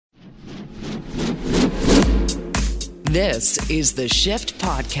This is the Shift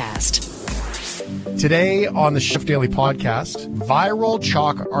Podcast. Today on the Shift Daily Podcast, viral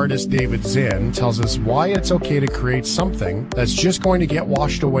chalk artist David Zinn tells us why it's okay to create something that's just going to get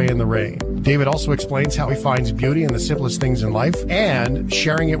washed away in the rain. David also explains how he finds beauty in the simplest things in life and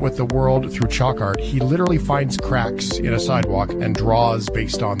sharing it with the world through chalk art. He literally finds cracks in a sidewalk and draws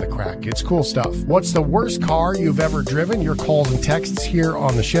based on the crack. It's cool stuff. What's the worst car you've ever driven? Your calls and texts here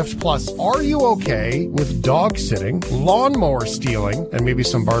on the Shift. Plus, are you okay with dog sitting, lawnmower stealing, and maybe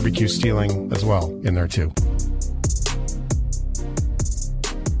some barbecue stealing as well in there too?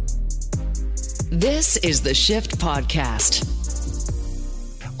 This is the Shift Podcast.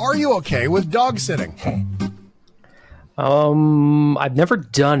 Are you okay with dog sitting? I've never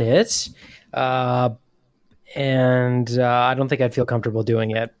done it, and I don't think I'd feel comfortable doing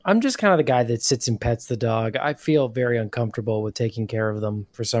it. I'm just kind of the guy that sits and pets the dog. I feel very uncomfortable with taking care of them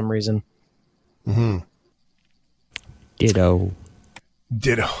for some reason. Mm-hmm. Ditto.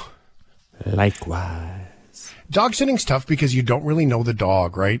 Likewise. Dog sitting's tough because you don't really know the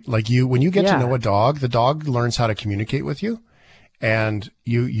dog, right? Like when you get to know a dog, the dog learns how to communicate with you. And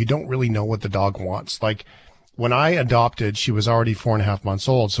you don't really know what the dog wants. Like when I adopted, she was already 4.5 months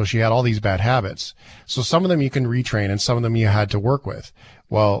old. So she had all these bad habits. So some of them you can retrain and some of them you had to work with.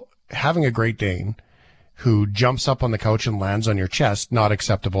 Well, having a Great Dane who jumps up on the couch and lands on your chest, not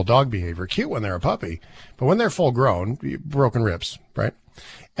acceptable dog behavior. Cute when they're a puppy, but when they're full grown, broken ribs, right?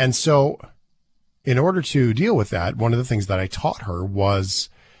 And so in order to deal with that, one of the things that I taught her was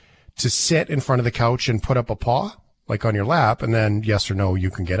to sit in front of the couch and put up a paw, like on your lap, and then yes or no, you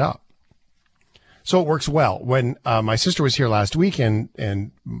can get up. So it works well. When my sister was here last week and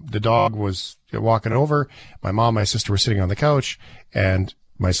the dog was walking over, my mom, my sister were sitting on the couch, and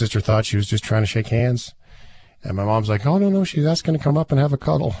my sister thought she was just trying to shake hands. And my mom's like, oh, no, she's asking to come up and have a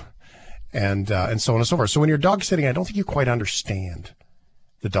cuddle. And so on and so forth. So when you're dog sitting, I don't think you quite understand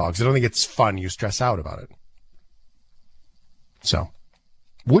the dogs. I don't think it's fun. You stress out about it. So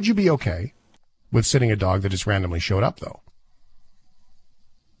would you be okay with sitting a dog that just randomly showed up, though?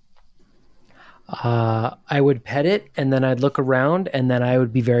 I would pet it, and then I'd look around, and then I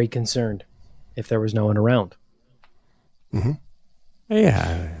would be very concerned if there was no one around. Mm-hmm.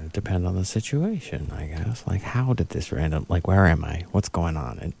 Yeah, it depends on the situation, I guess. Like, how did this random, like, where am I? What's going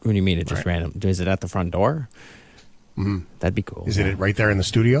on? And what do you mean it just random? Is it at the front door? Mm-hmm. That'd be cool. Is it right there in the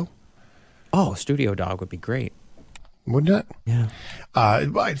studio? Oh, studio dog would be great. Wouldn't it? Yeah.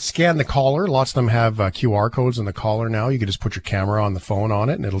 I'd scan the collar. Lots of them have QR codes on the collar now. You can just put your camera on the phone on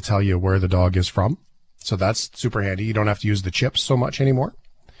it, and it'll tell you where the dog is from. So that's super handy. You don't have to use the chips so much anymore.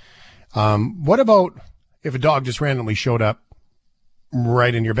 What about if a dog just randomly showed up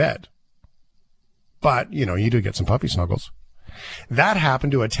right in your bed? But, you do get some puppy snuggles. That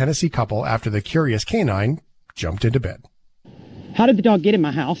happened to a Tennessee couple after the curious canine jumped into bed. How did the dog get in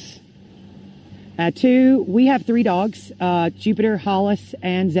my house? We have 3 dogs, Jupiter, Hollis,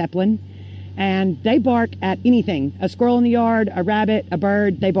 and Zeppelin, and they bark at anything. A squirrel in the yard, a rabbit, a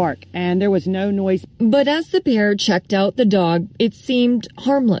bird, they bark, and there was no noise. But as the pair checked out the dog, it seemed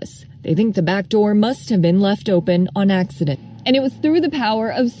harmless. They think the back door must have been left open on accident. And it was through the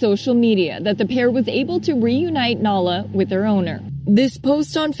power of social media that the pair was able to reunite Nala with their owner. This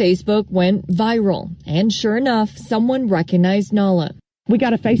post on Facebook went viral, and sure enough, someone recognized Nala. We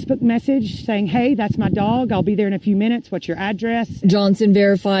got a Facebook message saying, hey, that's my dog. I'll be there in a few minutes. What's your address? Johnson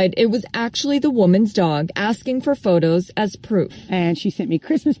verified it was actually the woman's dog asking for photos as proof. And she sent me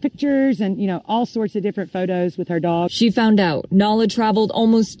Christmas pictures and, all sorts of different photos with her dog. She found out Nala traveled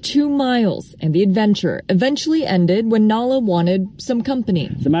almost 2 miles, and the adventure eventually ended when Nala wanted some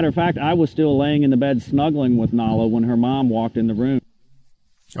company. As a matter of fact, I was still laying in the bed snuggling with Nala when her mom walked in the room.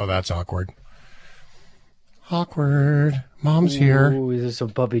 Oh, that's awkward. Awkward. Mom's here. Ooh, there's some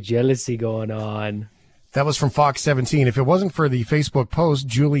puppy jealousy going on. That was from Fox 17. If it wasn't for the Facebook post,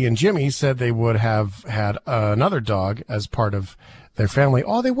 Julie and Jimmy said they would have had another dog as part of their family.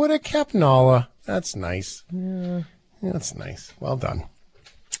 Oh, they would have kept Nala. That's nice. Yeah, that's nice. Well done.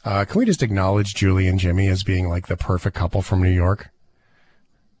 Can we just acknowledge Julie and Jimmy as being like the perfect couple from New York?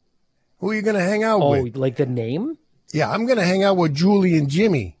 Who are you going to hang out with? Oh, like the name? Yeah, I'm going to hang out with Julie and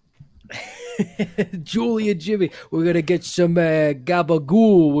Jimmy. Julie and Jimmy, we're gonna get some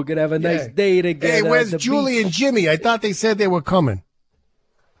gabagool. We're gonna have a nice day together. Hey, where's Julie and Jimmy? I thought they said they were coming.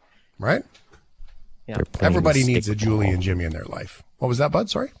 Right? Yeah. Everybody needs a Julie and Jimmy in their life. What was that, Bud?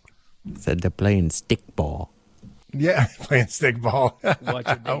 Sorry? Said they're playing stickball. Yeah, playing stickball.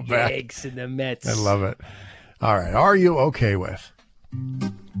 Watching the Yanks and the Mets. I love it. All right. Are you okay with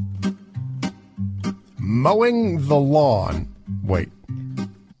mowing the lawn? Wait.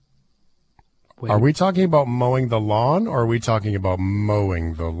 Are we talking about mowing the lawn, or are we talking about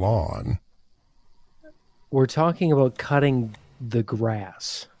mowing the lawn? We're talking about cutting the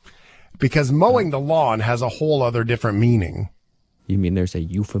grass. Because mowing the lawn has a whole other different meaning. You mean there's a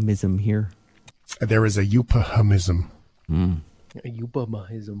euphemism here? There is a euphemism. A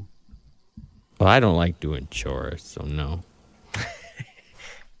euphemism. Well, I don't like doing chores, so no.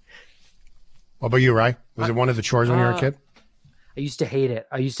 What about you, Rye? Was it one of the chores when you were a kid? I used to hate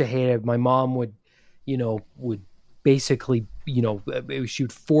it. My mom would basically, she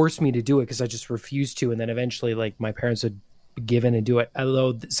would force me to do it because I just refused to. And then eventually, like, my parents would give in and do it.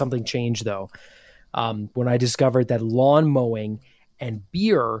 Although something changed, though. When I discovered that lawn mowing and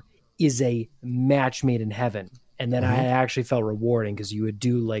beer is a match made in heaven. And then I actually felt rewarding because you would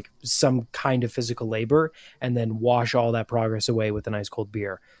do like some kind of physical labor and then wash all that progress away with a nice cold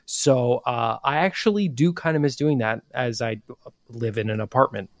beer. So I actually do kind of miss doing that as I live in an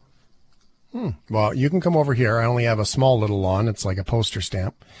apartment. Well, you can come over here. I only have a small little lawn. It's like a poster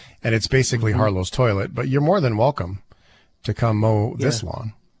stamp, and it's basically Harlow's toilet. But you're more than welcome to come mow this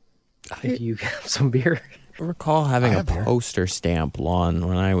lawn. If you have some beer. I recall having a poster stamp lawn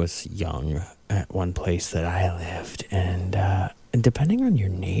when I was young at one place that I lived. And depending on your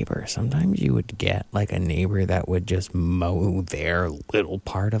neighbor, sometimes you would get like a neighbor that would just mow their little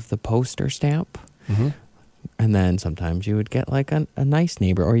part of the poster stamp. Mm-hmm. And then sometimes you would get like a nice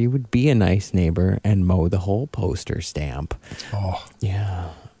neighbor, or you would be a nice neighbor and mow the whole poster stamp. Oh,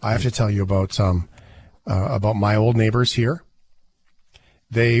 yeah. I have to tell you about my old neighbors here.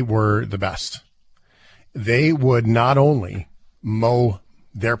 They were the best. They would not only mow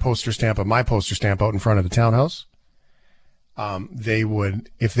their poster stamp and my poster stamp out in front of the townhouse. They would,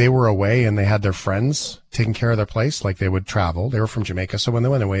 if they were away and they had their friends taking care of their place, like they would travel. They were from Jamaica, so when they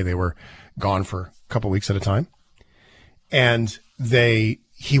went away, they were gone for a couple weeks at a time. And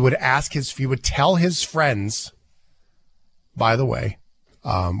he would tell his friends, by the way,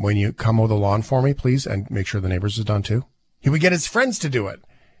 when you come mow the lawn for me, please, and make sure the neighbors is done too. He would get his friends to do it.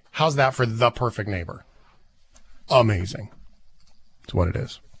 How's that for the perfect neighbor? Amazing. It's what it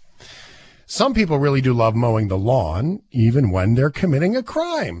is. Some people really do love mowing the lawn, even when they're committing a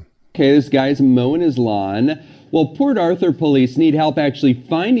crime. Okay, this guy's mowing his lawn. Well, Port Arthur police need help actually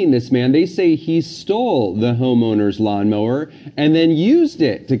finding this man. They say he stole the homeowner's lawnmower and then used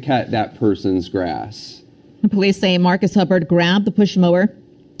it to cut that person's grass. Police say Marcus Hubbard grabbed the push mower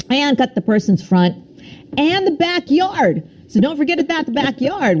and cut the person's front and the backyard. So don't forget about the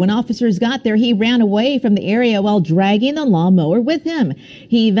backyard. When officers got there, he ran away from the area while dragging the lawnmower with him.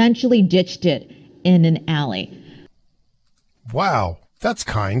 He eventually ditched it in an alley. Wow, that's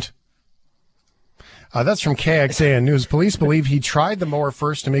kind. That's from KXAN News. Police believe he tried the mower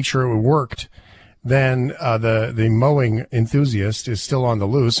first to make sure it worked. Then the mowing enthusiast is still on the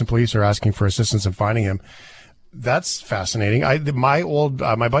loose, and police are asking for assistance in finding him. That's fascinating.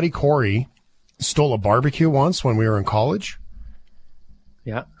 My buddy Corey stole a barbecue once when we were in college.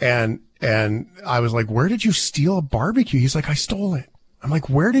 Yeah. And I was like, where did you steal a barbecue? He's like, I stole it. I'm like,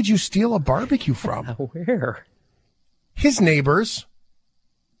 where did you steal a barbecue from? Where? His neighbors.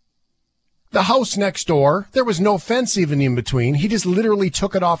 The house next door. There was no fence even in between. He just literally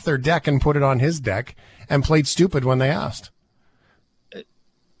took it off their deck and put it on his deck and played stupid when they asked.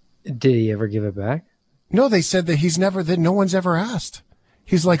 Did he ever give it back? No, they said that no one's ever asked.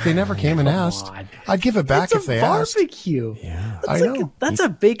 He's like, they never came and asked. I'd give it back if they asked. Barbecue. Yeah. I know. That's a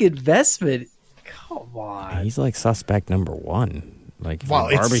big investment. Come on. He's like suspect number one. Like, if well,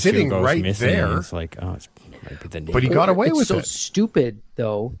 the barbecue it's sitting goes right missing, there. It's like, oh, it might be the neighbor. But he got away with it. It's so stupid,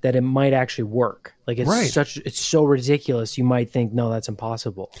 though, that it might actually work. Like, it's so ridiculous. You might think, no, that's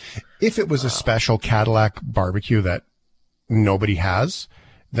impossible. If it was a special Cadillac barbecue that nobody has,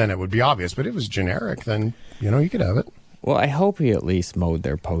 then it would be obvious. But if it was generic, then, you could have it. Well, I hope he at least mowed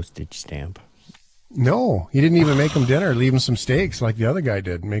their postage stamp. No, he didn't even make them dinner, leave them some steaks like the other guy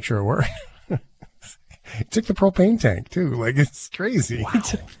did, and make sure it worked. He took the propane tank, too. Like, it's crazy. Wow. He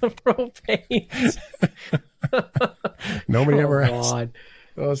took the propane. Nobody ever asked.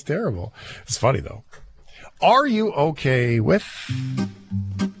 Oh, it's terrible. It's funny, though. Are you okay with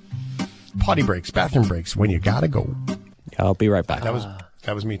potty breaks, bathroom breaks, when you gotta go? I'll be right back.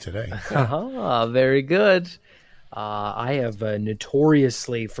 That was me today. Very good. I have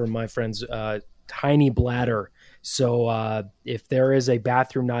notoriously, for my friends, tiny bladder. So if there is a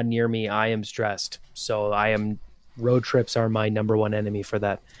bathroom not near me, I am stressed. So road trips are my number one enemy for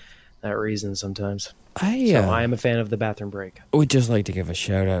that reason sometimes. I am a fan of the bathroom break. Would just like to give a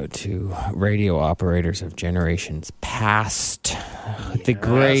shout out to radio operators of generations past. Yes.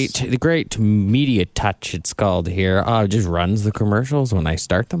 The great Media Touch, it's called here. Just runs the commercials when I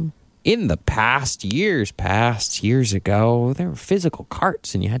start them. in the past years ago, there were physical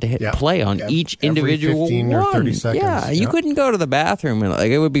carts, and you had to hit play on each individual 15 one. Or 30 seconds. Yeah, you couldn't go to the bathroom, and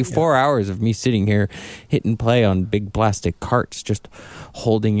it would be 4 hours of me sitting here hitting play on big plastic carts, just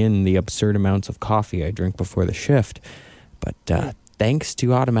holding in the absurd amounts of coffee I drink before the shift. But thanks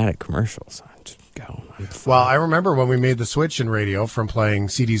to automatic commercials, I just go. Well, I remember when we made the switch in radio from playing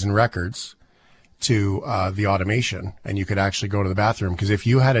CDs and records to the automation, and you could actually go to the bathroom, because if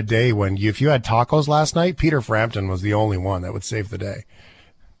you had a day if you had tacos last night, Peter Frampton was the only one that would save the day,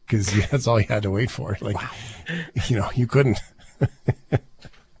 because that's all you had to wait for. You couldn't.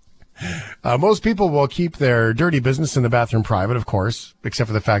 Most people will keep their dirty business in the bathroom private, of course, except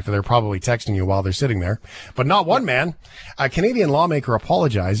for the fact that they're probably texting you while they're sitting there. But not one man. A Canadian lawmaker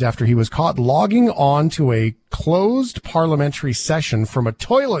apologized after he was caught logging on to a closed parliamentary session from a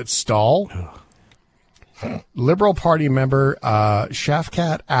toilet stall. Liberal Party member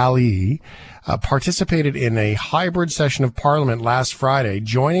Shafkat Ali participated in a hybrid session of Parliament last Friday,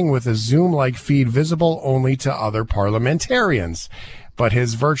 joining with a Zoom-like feed visible only to other parliamentarians. But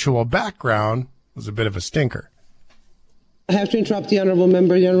his virtual background was a bit of a stinker. I have to interrupt the honourable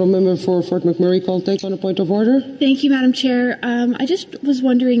member. The honourable member for Fort McMurray called take on a point of order. Thank you, Madam Chair. I just was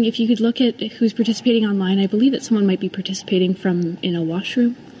wondering if you could look at who's participating online. I believe that someone might be participating from in a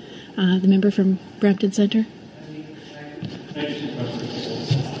washroom. The member from Brampton Centre.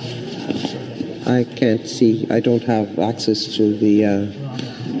 I can't see. I don't have access to the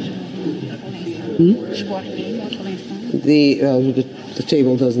the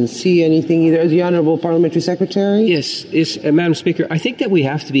table doesn't see anything either. The Honourable Parliamentary Secretary? Yes, Madam Speaker, I think that we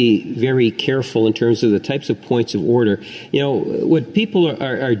have to be very careful in terms of the types of points of order. What people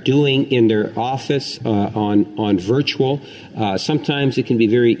are doing in their office on virtual, sometimes it can be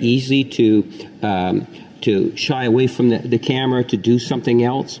very easy to shy away from the camera to do something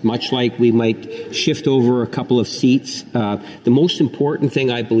else, much like we might shift over a couple of seats. The most important thing,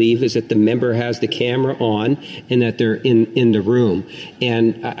 I believe, is that the member has the camera on and that they're in the room.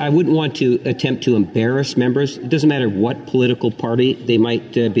 And I wouldn't want to attempt to embarrass members. It doesn't matter what political party they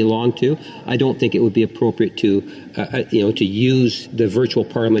might belong to. I don't think it would be appropriate to use the virtual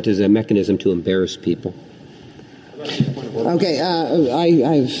parliament as a mechanism to embarrass people. Okay,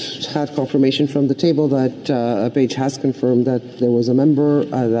 I've had confirmation from the table that a page has confirmed that there was a member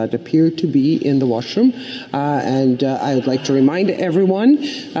that appeared to be in the washroom, and I would like to remind everyone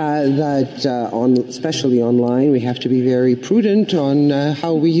that especially online, we have to be very prudent on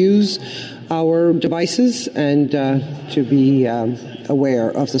how we use our devices and to be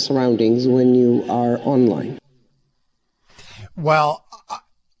aware of the surroundings when you are online. Well,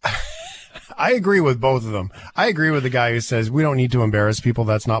 I agree with both of them. I agree with the guy who says we don't need to embarrass people.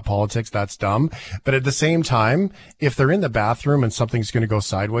 That's not politics. That's dumb. But at the same time, if they're in the bathroom and something's going to go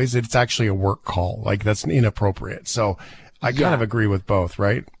sideways, it's actually a work call. That's inappropriate. So I kind of agree with both,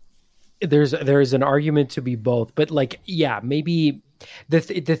 right? There's an argument to be both, but maybe the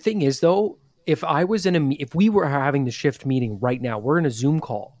thing is though, if we were having the shift meeting right now, we're in a Zoom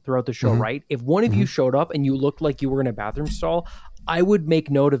call throughout the show, mm-hmm. right? If one of you showed up and you looked like you were in a bathroom stall, I would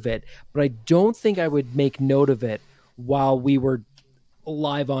make note of it, but I don't think I would make note of it while we were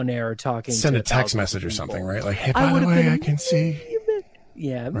live on air talking. Send a text message or something, right? Like, hey, by the way, I can see.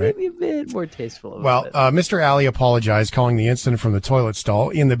 Maybe a bit more tasteful. Mr. Alley apologized, calling the incident from the toilet stall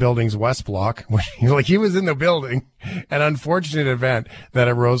in the building's West Block. He was in the building, an unfortunate event that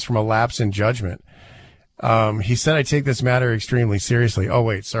arose from a lapse in judgment. He said, I take this matter extremely seriously. Oh,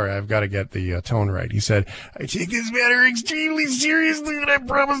 wait, sorry, I've got to get the tone right. He said, I take this matter extremely seriously, and I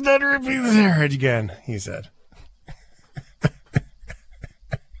promise not to repeat this error again, he said.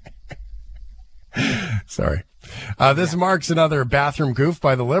 Sorry. This marks another bathroom goof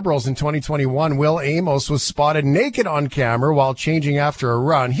by the Liberals. In 2021, Will Amos was spotted naked on camera while changing after a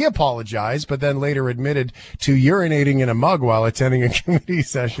run. He apologized, but then later admitted to urinating in a mug while attending a committee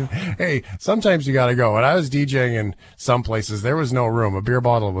session. Hey, sometimes you got to go. When I was DJing in some places, there was no room. A beer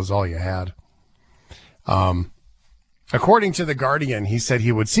bottle was all you had. According to The Guardian, he said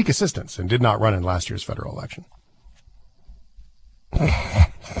he would seek assistance and did not run in last year's federal election.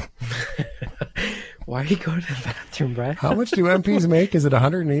 Why do you go to the bathroom, Brad? How much do MPs make? Is it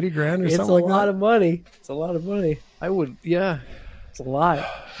 180 grand or something like that? It's a lot of money. It's a lot of money. It's a lot.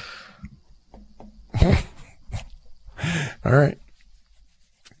 All right.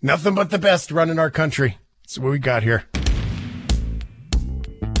 Nothing but the best running our country. That's what we got here.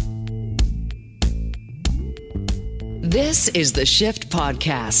 This is the Shift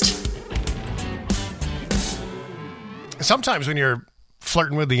Podcast. Sometimes when you're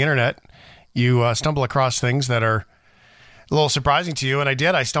flirting with the internet, you stumble across things that are a little surprising to you. And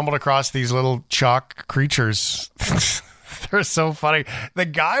I stumbled across these little chalk creatures. They're so funny. The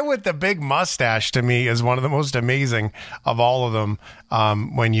guy with the big mustache to me is one of the most amazing of all of them.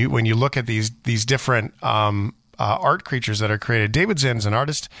 When you look at these different art creatures that are created. David Zinn is an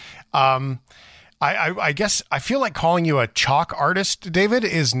artist. I guess I feel like calling you a chalk artist, David,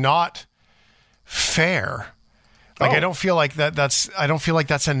 is not fair. Like, I don't feel like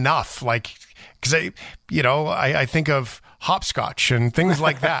that's enough. Like, because I think of hopscotch and things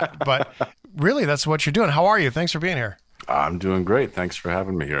like that, but really that's what you're doing. How are you? Thanks for being here. I'm doing great. Thanks for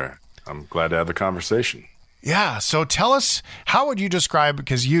having me here. I'm glad to have the conversation. Yeah. So tell us, how would you describe,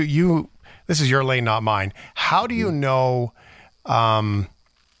 because you this is your lane, not mine. How do you know, what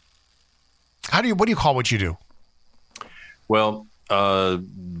do you call what you do? Well,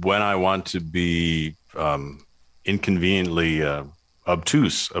 when I want to be inconveniently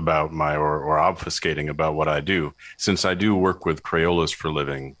obtuse about or obfuscating about what I do, since I do work with Crayolas for a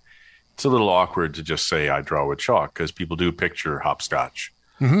living, it's a little awkward to just say I draw with chalk because people do picture hopscotch.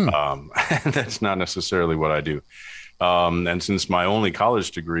 Mm-hmm. And that's not necessarily what I do. And since my only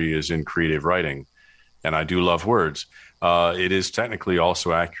college degree is in creative writing, and I do love words, it is technically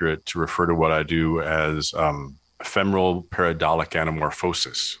also accurate to refer to what I do as ephemeral pareidolik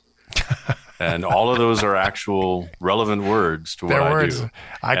anamorphosis. And all of those are actual relevant words to what I do.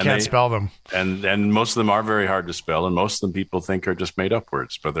 I can't spell them. And most of them are very hard to spell, and most of them people think are just made up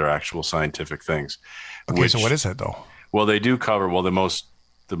words, but they're actual scientific things. Okay, so what is it though? Well, they do cover,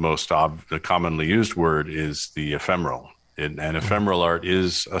 the commonly used word is the ephemeral. And ephemeral art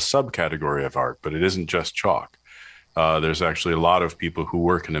is a subcategory of art, but it isn't just chalk. There's actually a lot of people who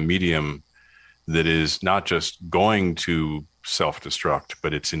work in a medium that is not just going to self-destruct,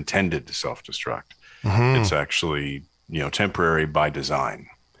 but it's intended to self-destruct. Mm-hmm. It's actually, temporary by design.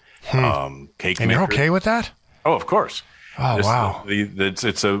 Cake and you're okay with that? Oh, of course. Oh, wow.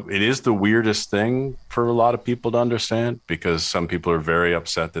 It is the weirdest thing for a lot of people to understand, because some people are very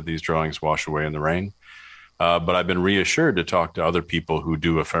upset that these drawings wash away in the rain. But I've been reassured to talk to other people who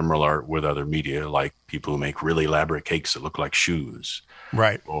do ephemeral art with other media, like people who make really elaborate cakes that look like shoes.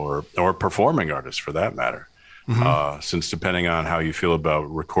 Right. Or performing artists, for that matter. Mm-hmm. Since depending on how you feel about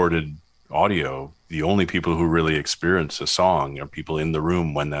recorded audio, the only people who really experience a song are people in the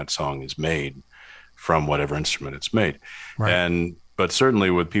room when that song is made from whatever instrument it's made. Right. But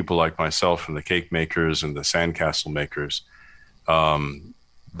certainly with people like myself and the cake makers and the sandcastle makers,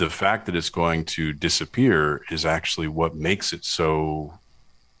 the fact that it's going to disappear is actually what makes it so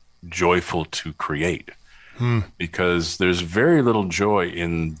joyful to create. Because there's very little joy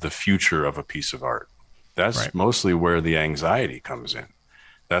in the future of a piece of art. That's mostly where the anxiety comes in.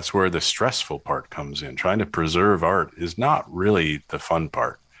 That's where the stressful part comes in. Trying to preserve art is not really the fun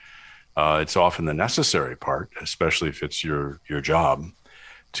part. It's often the necessary part, especially if it's your job,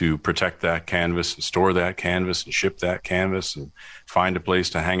 to protect that canvas and store that canvas and ship that canvas and find a place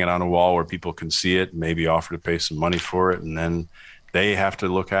to hang it on a wall where people can see it and maybe offer to pay some money for it. And then they have to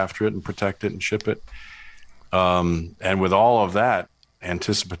look after it and protect it and ship it. And with all of that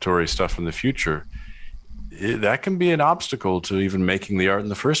anticipatory stuff in the future, that can be an obstacle to even making the art in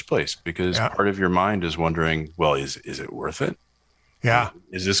the first place, because part of your mind is wondering, well, is it worth it? Yeah.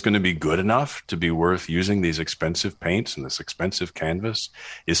 Is this going to be good enough to be worth using these expensive paints and this expensive canvas?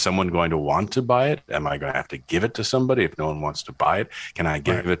 Is someone going to want to buy it? Am I going to have to give it to somebody if no one wants to buy it? Can I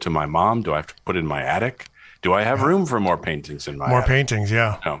give it to my mom? Do I have to put it in my attic? Do I have room for more paintings in my attic? More paintings,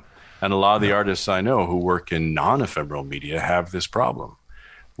 yeah. No. And a lot of the artists I know who work in non-ephemeral media have this problem,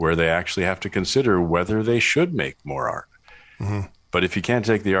 where they actually have to consider whether they should make more art. Mm-hmm. But if you can't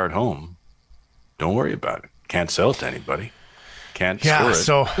take the art home, don't worry about it. Can't sell it to anybody. Can't store it.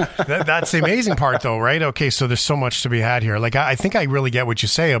 So that's the amazing part, though, right? Okay, so there's so much to be had here. Like, I think I really get what you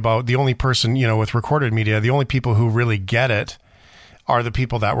say about the only person, with recorded media, the only people who really get it are the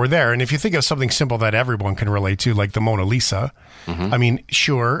people that were there. And if you think of something simple that everyone can relate to, like the Mona Lisa, I mean,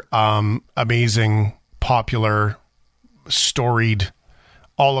 sure, amazing, popular, storied,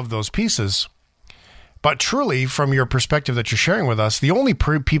 all of those pieces. But truly, from your perspective that you're sharing with us, the only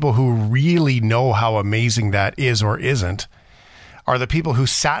people who really know how amazing that is or isn't are the people who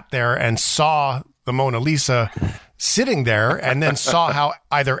sat there and saw the Mona Lisa sitting there and then saw how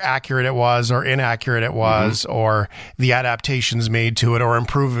either accurate it was or inaccurate it was, or the adaptations made to it or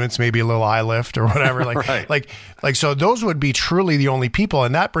improvements, maybe a little eye lift or whatever. Like, so those would be truly the only people.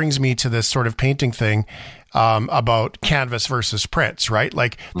 And that brings me to this sort of painting thing about canvas versus prints, right?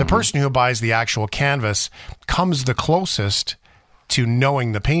 Like the person who buys the actual canvas comes the closest to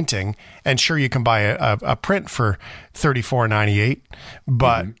knowing the painting. And sure, you can buy a print for $34.98,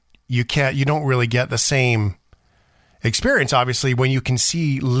 but you don't really get the same experience, obviously, when you can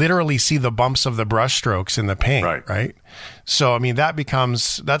literally see the bumps of the brush strokes in the paint, right? So, I mean,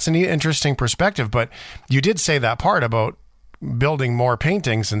 that's an interesting perspective, but you did say that part about building more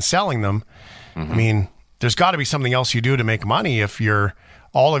paintings and selling them. I mean, there's got to be something else you do to make money if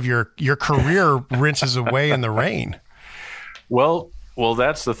all of your career rinses away in the rain. Well,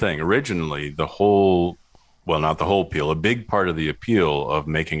 that's the thing. Originally, not the whole appeal, a big part of the appeal of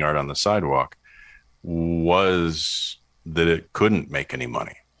making art on the sidewalk was that it couldn't make any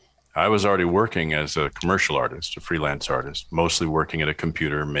money. I was already working as a commercial artist, a freelance artist, mostly working at a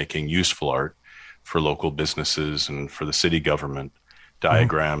computer, making useful art for local businesses and for the city government,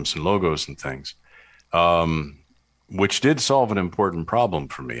 diagrams and logos and things, which did solve an important problem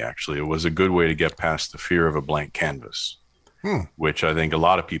for me, actually. It was a good way to get past the fear of a blank canvas, which I think a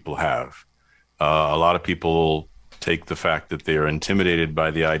lot of people have. A lot of people take the fact that they are intimidated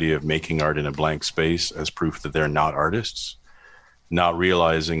by the idea of making art in a blank space as proof that they're not artists, not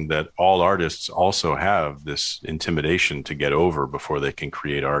realizing that all artists also have this intimidation to get over before they can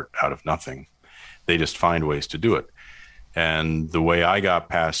create art out of nothing. They just find ways to do it. And the way I got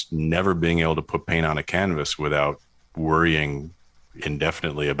past never being able to put paint on a canvas without worrying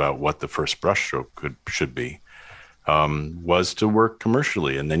indefinitely about what the first brushstroke should be, was to work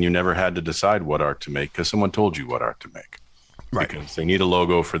commercially. And then you never had to decide what art to make because someone told you what art to make. Right. Because they need a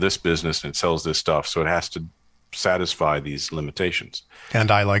logo for this business and it sells this stuff. So it has to satisfy these limitations.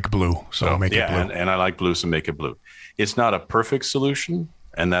 And I like blue, so make it blue. And I like blue, so make it blue. It's not a perfect solution.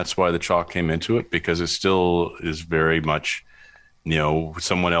 And that's why the chalk came into it, because it still is very much,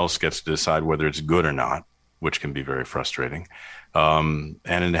 someone else gets to decide whether it's good or not, which can be very frustrating. And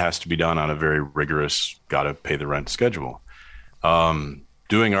it has to be done on a very rigorous, got to pay the rent schedule.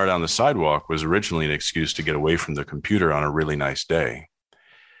 Doing art on the sidewalk was originally an excuse to get away from the computer on a really nice day,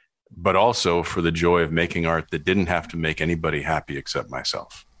 but also for the joy of making art that didn't have to make anybody happy except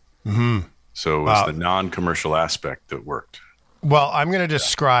myself. So it was the non-commercial aspect that worked. Well, I'm going to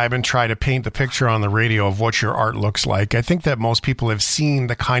describe and try to paint the picture on the radio of what your art looks like. I think that most people have seen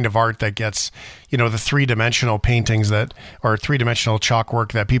the kind of art that gets, the three-dimensional paintings or three-dimensional chalk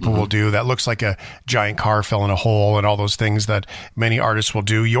work that people will do that looks like a giant car fell in a hole and all those things that many artists will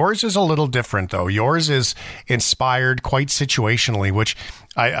do. Yours is a little different, though. Yours is inspired quite situationally, which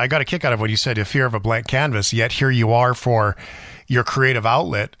I got a kick out of when you said a fear of a blank canvas, yet here you are for your creative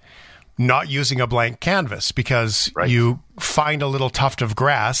outlet, not using a blank canvas because you find a little tuft of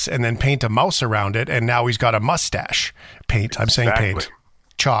grass and then paint a mouse around it. And now he's got a mustache paint. I'm saying paint,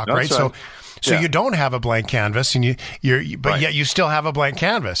 chalk, right? So you don't have a blank canvas and yet you still have a blank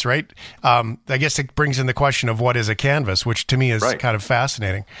canvas, right? I guess it brings in the question of what is a canvas, which to me is kind of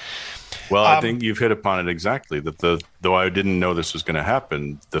fascinating. Well, I think you've hit upon it exactly, that though I didn't know this was going to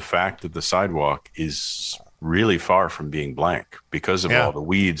happen, the fact that the sidewalk is really far from being blank because of all the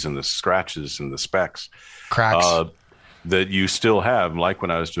weeds and the scratches and the specks, cracks, that you still have. Like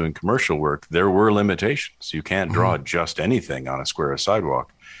when I was doing commercial work, there were limitations. You can't draw just anything on a square of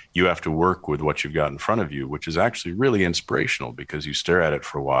sidewalk. You have to work with what you've got in front of you, which is actually really inspirational because you stare at it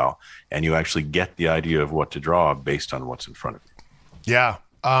for a while and you actually get the idea of what to draw based on what's in front of you. Yeah.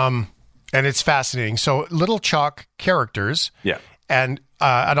 And it's fascinating. So little chalk characters. Yeah. And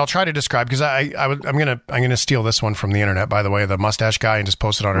I'll try to describe, because I'm gonna steal this one from the internet, by the way, the mustache guy, and just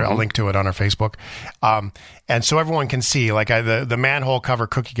post it on I'll link to it on our Facebook, and so everyone can see, like the manhole cover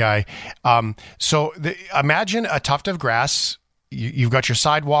cookie guy. Imagine a tuft of grass. You've got your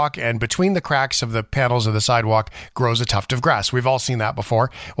sidewalk, and between the cracks of the panels of the sidewalk grows a tuft of grass. We've all seen that before.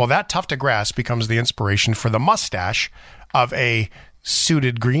 Well, that tuft of grass becomes the inspiration for the mustache of a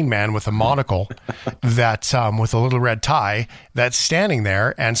suited green man with a monocle that with a little red tie that's standing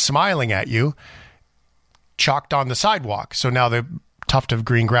there and smiling at you, chalked on the sidewalk. So now the tuft of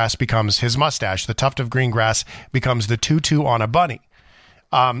green grass becomes his mustache. The tuft of green grass becomes the tutu on a bunny.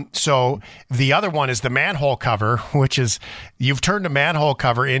 So the other one is the manhole cover, which is, you've turned a manhole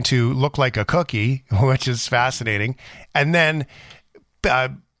cover into look like a cookie, which is fascinating. And then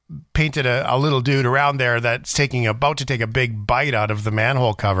painted a little dude around there that's about to take a big bite out of the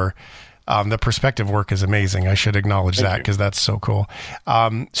manhole cover. The perspective work is amazing. I should acknowledge that because that's so cool.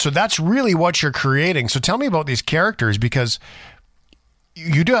 So that's really what you're creating. So tell me about these characters, because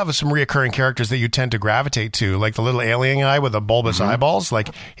you do have some reoccurring characters that you tend to gravitate to, like the little alien guy with the bulbous eyeballs. Like,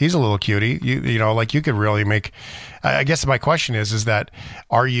 he's a little cutie. You could really make. I guess my question is that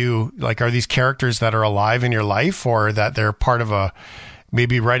are these characters that are alive in your life, or that they're part of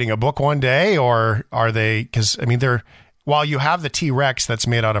maybe writing a book one day, or are they? Because while you have the T-Rex that's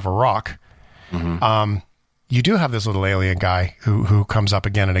made out of a rock, you do have this little alien guy who comes up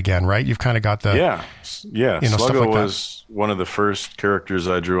again and again, right? You've kind of got the yeah. Sluggo like was one of the first characters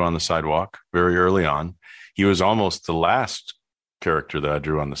I drew on the sidewalk very early on. He was almost the last character that I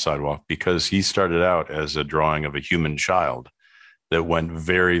drew on the sidewalk because he started out as a drawing of a human child that went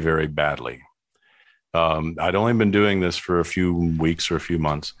very, very badly. I'd only been doing this for a few weeks or a few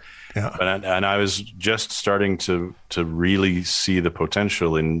months, and I was just starting to really see the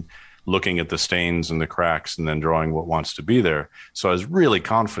potential in looking at the stains and the cracks and then drawing what wants to be there. So I was really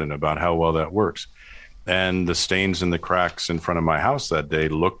confident about how well that works. And the stains and the cracks in front of my house that day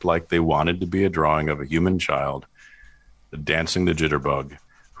looked like they wanted to be a drawing of a human child dancing the jitterbug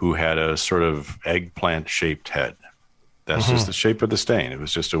who had a sort of eggplant shaped head. That's just the shape of the stain. It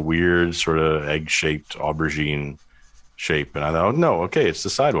was just a weird sort of egg shaped aubergine shape. And I thought, no, okay, it's the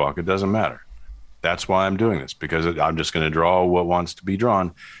sidewalk. It doesn't matter. That's why I'm doing this, because I'm just going to draw what wants to be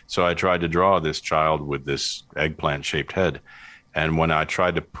drawn. So I tried to draw this child with this eggplant shaped head. And when I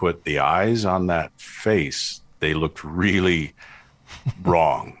tried to put the eyes on that face, they looked really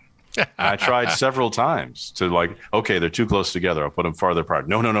wrong. I tried several times to like, okay, they're too close together. I'll put them farther apart.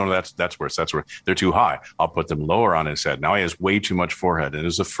 No, that's worse. That's worse. They're too high. I'll put them lower on his head. Now he has way too much forehead. And it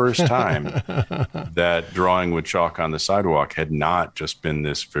was the first time that drawing with chalk on the sidewalk had not just been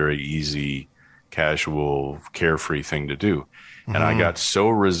this very easy, casual, carefree thing to do. And I got so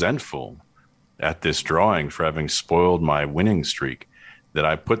resentful at this drawing for having spoiled my winning streak that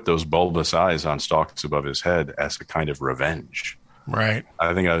I put those bulbous eyes on stalks above his head as a kind of revenge. Right.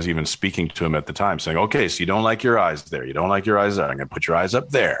 I think I was even speaking to him at the time saying, okay, so you don't like your eyes there. You don't like your eyes there. I'm going to put your eyes up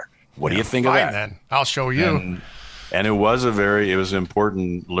there. What do you think of that? Then I'll show you. And it was an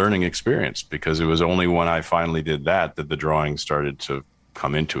important learning experience because it was only when I finally did that the drawing started to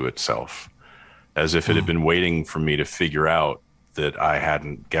come into itself, as if it had been waiting for me to figure out that I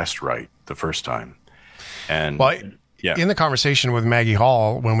hadn't guessed right the first time. And in the conversation with Maggie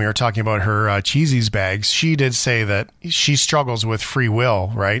Hall, when we were talking about her Cheesies bags, she did say that she struggles with free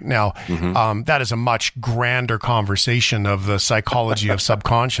will right now. That is a much grander conversation of the psychology of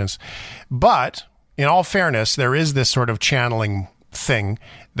subconscious. But in all fairness, there is this sort of channeling thing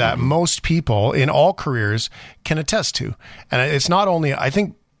that most people in all careers can attest to. And it's not only, I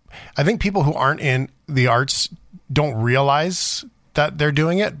think people who aren't in the arts don't realize that they're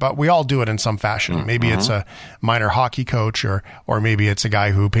doing it, but we all do it in some fashion. Maybe it's a minor hockey coach, or maybe it's a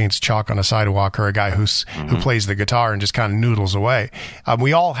guy who paints chalk on a sidewalk, or a guy who plays the guitar and just kind of noodles away.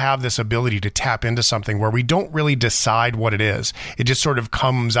 We all have this ability to tap into something where we don't really decide what it is. It just sort of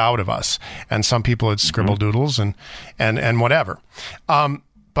comes out of us. And some people it's scribble doodles and whatever.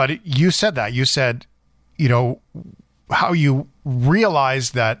 But you said that. You said, how you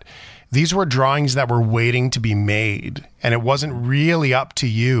realized that these were drawings that were waiting to be made, and it wasn't really up to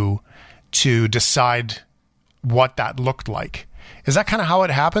you to decide what that looked like. Is that kind of how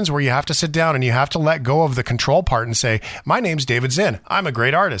it happens, where you have to sit down and you have to let go of the control part and say, my name's David Zinn. I'm a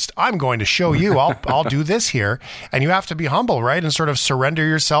great artist. I'm going to show you. I'll do this here. And you have to be humble, right? And sort of surrender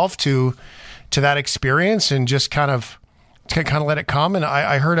yourself to that experience and just kind of let it come. And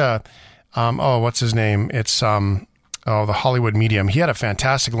I heard what's his name? It's, the Hollywood Medium. He had a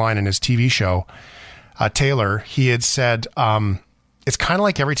fantastic line in his TV show, Taylor. He had said, it's kind of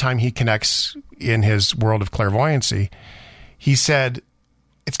like every time he connects in his world of clairvoyancy, he said,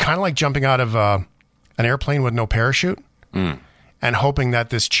 it's kind of like jumping out of an airplane with no parachute and hoping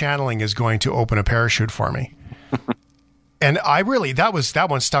that this channeling is going to open a parachute for me. And that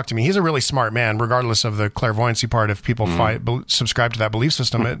one stuck to me. He's a really smart man, regardless of the clairvoyancy part. If people subscribe to that belief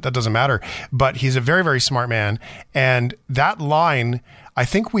system, that doesn't matter. But he's a very, very smart man. And that line, I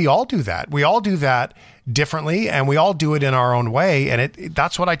think we all do that. We all do that differently, and we all do it in our own way. And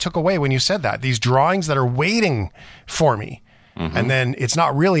that's what I took away when you said that. These drawings that are waiting for me. And then it's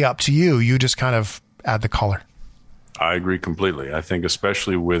not really up to you. You just kind of add the color. I agree completely. I think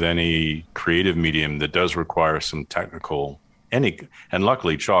especially with any creative medium that does require some technical, and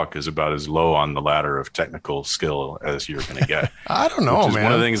luckily chalk is about as low on the ladder of technical skill as you're going to get. I don't know, man.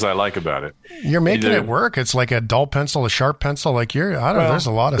 One of the things I like about it. You're making it work. It's like a dull pencil, a sharp pencil. Like there's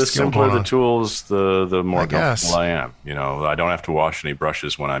a lot of skill going on. The simpler the tools, the more comfortable I am. I don't have to wash any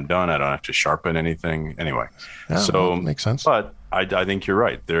brushes when I'm done. I don't have to sharpen anything. Anyway, that makes sense. But I think you're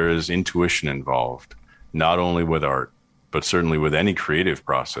right. There is intuition involved. Not only with art, but certainly with any creative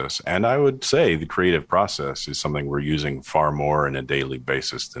process. And I would say the creative process is something we're using far more on a daily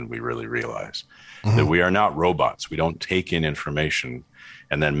basis than we really realize. That we are not robots. We don't take in information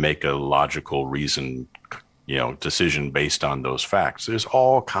and then make a logical reason, decision based on those facts. There's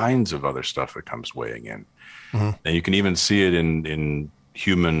all kinds of other stuff that comes weighing in. And you can even see it in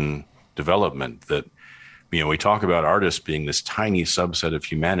human development, that We talk about artists being this tiny subset of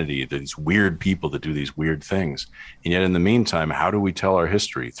humanity, these weird people that do these weird things. And yet in the meantime, how do we tell our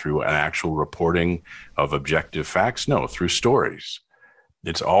history? Through an actual reporting of objective facts? No, through stories.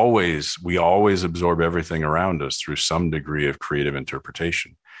 We always absorb everything around us through some degree of creative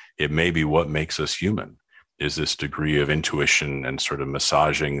interpretation. It may be what makes us human, is this degree of intuition and sort of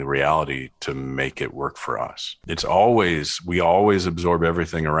massaging the reality to make it work for us. We always absorb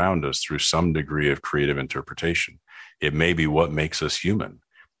everything around us through some degree of creative interpretation. It may be what makes us human,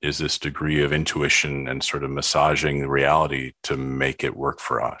 is this degree of intuition and sort of massaging the reality to make it work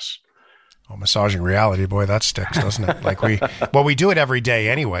for us. Oh, massaging reality, boy, that sticks, doesn't it? Like we do it every day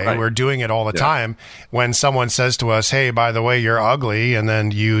anyway. Right. We're doing it all the time. When someone says to us, hey, by the way, you're ugly, and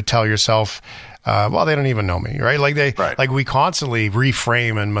then you tell yourself, well, they don't even know me, right? Like we constantly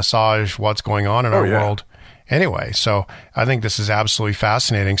reframe and massage what's going on in our world anyway. So I think this is absolutely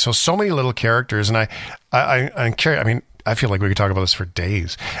fascinating. So many little characters, and I'm curious. I mean, I feel like we could talk about this for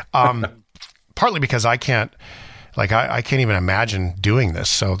days. Partly because I can't even imagine doing this,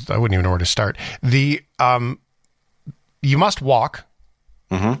 so I wouldn't even know where to start. You must walk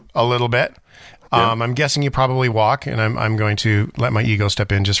a little bit. I'm guessing you probably walk, and I'm going to let my ego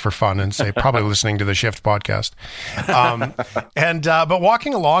step in just for fun and say probably listening to the Shift podcast. But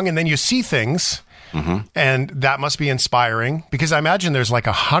walking along, and then you see things, and that must be inspiring, because I imagine there's like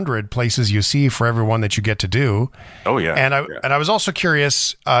 100 places you see for every one that you get to do. Oh yeah. And I was also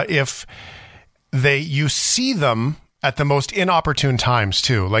curious if you see them at the most inopportune times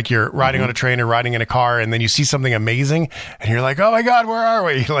too. Like you're riding on a train or riding in a car, and then you see something amazing and you're like, oh my God, where are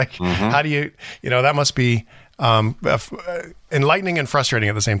we? Like, how do that must be enlightening and frustrating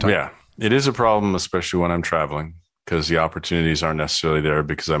at the same time. Yeah, it is a problem, especially when I'm traveling, because the opportunities aren't necessarily there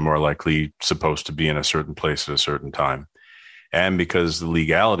because I'm more likely supposed to be in a certain place at a certain time. And because the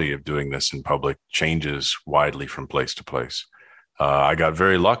legality of doing this in public changes widely from place to place. I got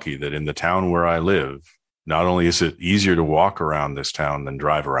very lucky that in the town where I live, not only is it easier to walk around this town than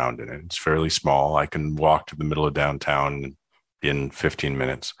drive around in it, it's fairly small. I can walk to the middle of downtown in 15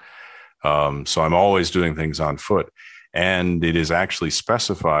 minutes. So I'm always doing things on foot. And it is actually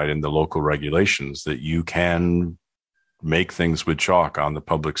specified in the local regulations that you can make things with chalk on the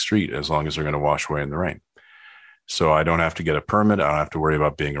public street as long as they're going to wash away in the rain. So I don't have to get a permit. I don't have to worry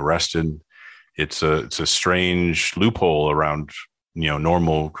about being arrested. It's a strange loophole around,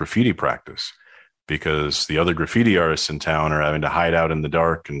 normal graffiti practice, because the other graffiti artists in town are having to hide out in the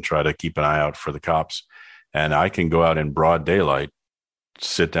dark and try to keep an eye out for the cops. And I can go out in broad daylight,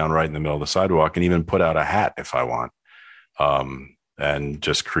 sit down right in the middle of the sidewalk, and even put out a hat if I want, and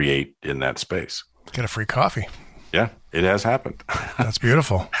just create in that space. Get a free coffee. Yeah, it has happened. That's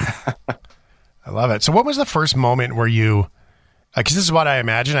beautiful. I love it. So what was the first moment where you, because this is what I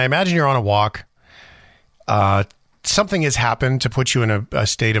imagine. I imagine you're on a walk. Something has happened to put you in a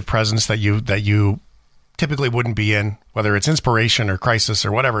state of presence that you typically wouldn't be in, whether it's inspiration or crisis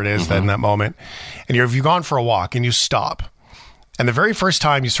or whatever it is that in that moment. And you've gone for a walk and you stop. And the very first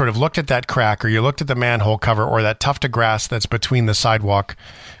time you sort of looked at that crack, or you looked at the manhole cover, or that tuft of grass that's between the sidewalk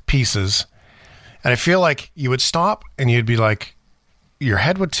pieces, and I feel like you would stop and you'd be like, your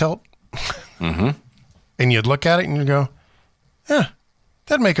head would tilt, and you'd look at it and you'd go,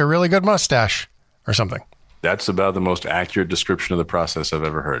 that'd make a really good mustache or something. That's about the most accurate description of the process I've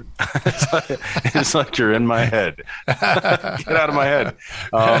ever heard. It's like you're in my head. Get out of my head.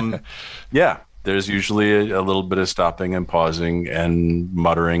 Yeah, there's usually a little bit of stopping and pausing and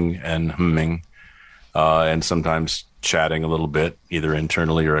muttering and humming, and sometimes chatting a little bit, either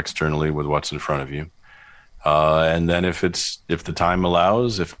internally or externally with what's in front of you. And then if the time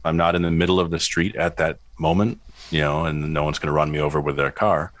allows, if I'm not in the middle of the street at that moment, and no one's going to run me over with their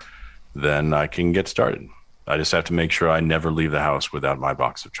car, then I can get started. I just have to make sure I never leave the house without my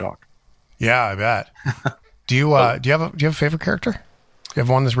box of chalk. Yeah, I bet. Do you have a favorite character? Do you have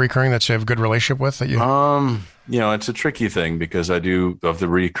one that's recurring that you have a good relationship with that you? It's a tricky thing, because I do, of the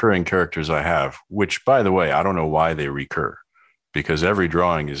recurring characters I have, which, by the way, I don't know why they recur, because every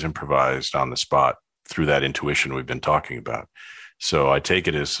drawing is improvised on the spot through that intuition we've been talking about. So I take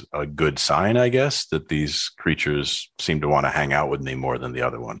it as a good sign, I guess, that these creatures seem to want to hang out with me more than the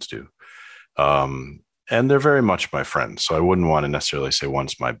other ones do. And they're very much my friends, so I wouldn't want to necessarily say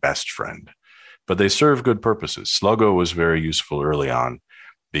one's my best friend, but they serve good purposes. Sluggo was very useful early on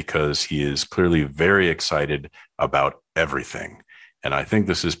because he is clearly very excited about everything. And I think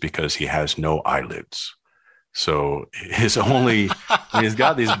this is because he has no eyelids. So he's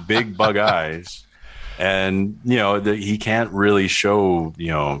got these big bug eyes, and, he can't really show,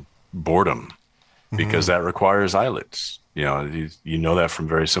 boredom. because that requires eyelids. You know that from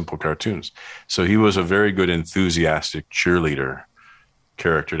very simple cartoons. So he was a very good, enthusiastic cheerleader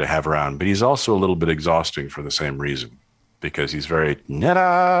character to have around, but he's also a little bit exhausting for the same reason, because he's very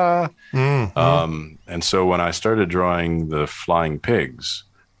neta. And so when I started drawing the flying pigs,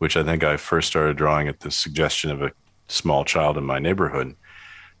 which I think I first started drawing at the suggestion of a small child in my neighborhood,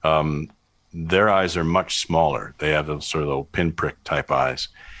 their eyes are much smaller. They have those sort of little pinprick type eyes.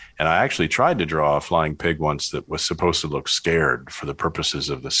 And I actually tried to draw a flying pig once that was supposed to look scared for the purposes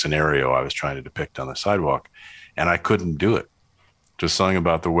of the scenario I was trying to depict on the sidewalk, and I couldn't do it. Just something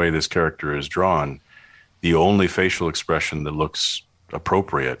about the way this character is drawn, the only facial expression that looks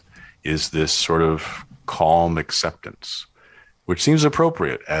appropriate is this sort of calm acceptance, which seems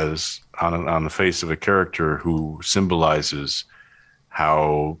appropriate as on the face of a character who symbolizes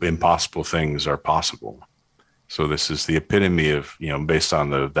how impossible things are possible. So this is the epitome of, based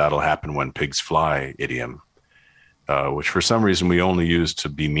on the "that'll happen when pigs fly" idiom, which for some reason we only use to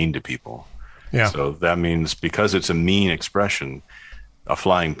be mean to people. Yeah. So that means, because it's a mean expression, a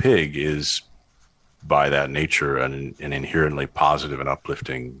flying pig is by that nature an inherently positive and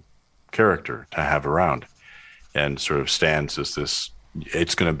uplifting character to have around, and sort of stands as this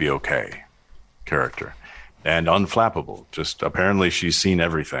 "it's going to be okay" character, and unflappable. Just apparently she's seen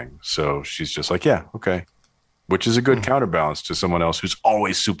everything, so she's just like, yeah, okay. Which is a good counterbalance to someone else who's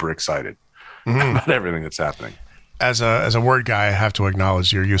always super excited about everything that's happening. As a word guy, I have to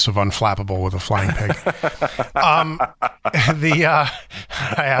acknowledge your use of unflappable with a flying pig. I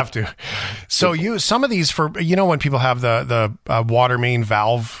have to. So some of these when people have the water main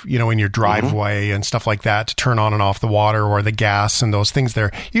valve, in your driveway and stuff like that to turn on and off the water, or the gas and those things,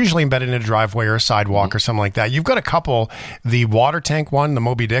 they're usually embedded in a driveway or a sidewalk or something like that. You've got a couple. The water tank one, the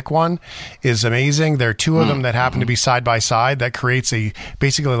Moby Dick one, is amazing. There are two of them that happen to be side by side. That creates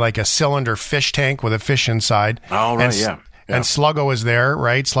basically like a cylinder fish tank with a fish inside. Oh, right, yeah. And Sluggo is there,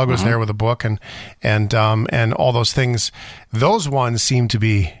 right? Sluggo's there with a book and all those things. Those ones seem to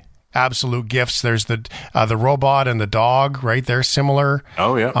be absolute gifts. There's the robot and the dog, right? They're similar.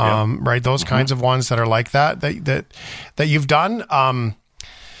 Oh yeah. Right. Those kinds of ones that are like that you've done.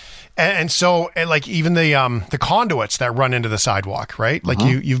 And so like even the conduits that run into the sidewalk, right? Like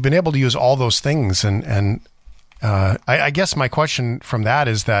you've been able to use all those things. And I guess my question from that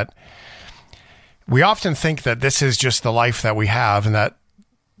is that we often think that this is just the life that we have, and that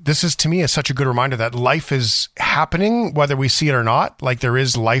this is, to me, is such a good reminder that life is happening whether we see it or not. Like there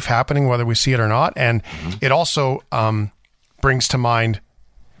is life happening whether we see it or not. And it also brings to mind,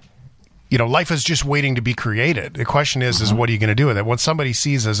 life is just waiting to be created. The question is what are you going to do with it? What somebody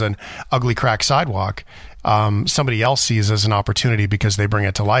sees as an ugly cracked sidewalk, somebody else sees as an opportunity because they bring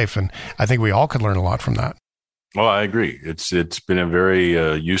it to life. And I think we all could learn a lot from that. Well, I agree. It's been a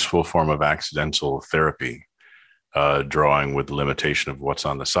very useful form of accidental therapy, drawing with the limitation of what's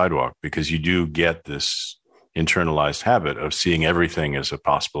on the sidewalk, because you do get this internalized habit of seeing everything as a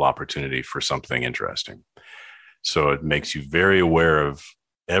possible opportunity for something interesting. So it makes you very aware of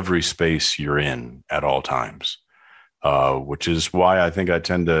every space you're in at all times, which is why I think I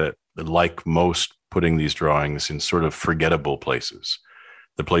tend to like most putting these drawings in sort of forgettable places.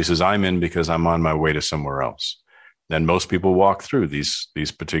 The places I'm in because I'm on my way to somewhere else. And most people walk through these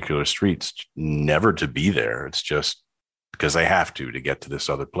particular streets never to be there. It's just because they have to get to this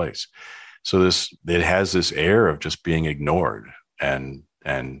other place. So it has this air of just being ignored and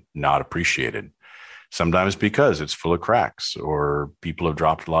not appreciated. Sometimes because it's full of cracks or people have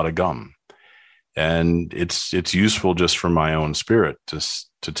dropped a lot of gum. And it's useful just for my own spirit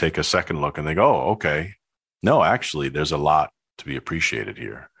to take a second look and think, oh, okay. No, actually, there's a lot to be appreciated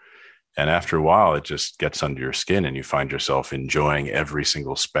here. And after a while, it just gets under your skin and you find yourself enjoying every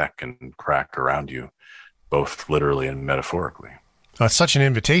single speck and crack around you, both literally and metaphorically. Well, it's such an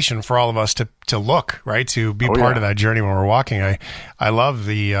invitation for all of us to look, right? To be part of that journey when we're walking. I love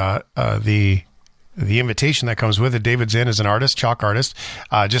the invitation that comes with it. David Zinn is an artist, chalk artist,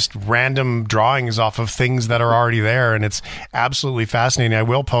 just random drawings off of things that are already there. And it's absolutely fascinating. I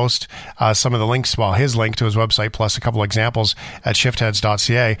will post some of the links, his link to his website, plus a couple examples at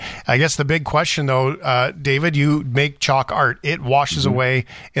shiftheads.ca. I guess the big question though, David, you make chalk art. It washes away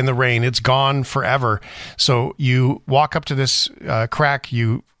in the rain. It's gone forever. So you walk up to this crack,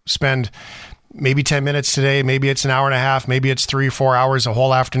 you spend maybe 10 minutes today, maybe it's an hour and a half, maybe it's 3 or 4 hours, a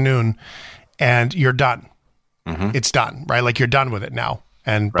whole afternoon, and you're done. It's done, right? Like you're done with it now.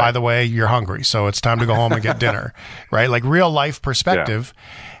 And by the way, you're hungry, so it's time to go home and get dinner, right? Like real life perspective.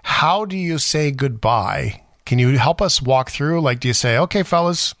 Yeah. How do you say goodbye? Can you help us walk through? Like, do you say, okay,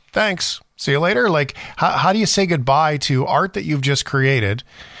 fellas, thanks, see you later? Like, how do you say goodbye to art that you've just created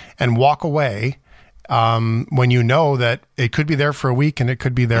and walk away when you know that it could be there for a week and it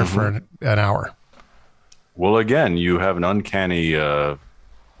could be there for an hour? Well, again, you have an uncanny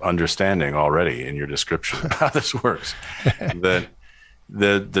understanding already in your description of how this works. That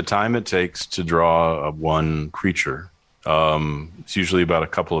the time it takes to draw one creature, it's usually about a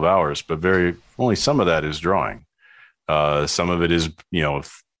couple of hours, but only some of that is drawing. Some of it is,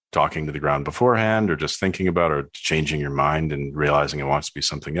 talking to the ground beforehand, or just thinking about, or changing your mind and realizing it wants to be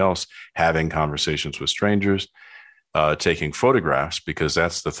something else, having conversations with strangers, taking photographs, because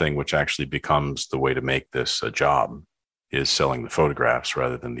that's the thing which actually becomes the way to make this a job, is selling the photographs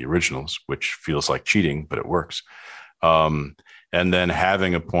rather than the originals, which feels like cheating, but it works. And then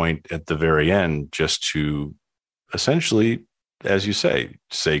having a point at the very end just to essentially, as you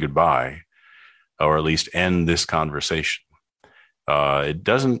say goodbye, or at least end this conversation. It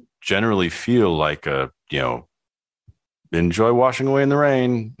doesn't generally feel like enjoy washing away in the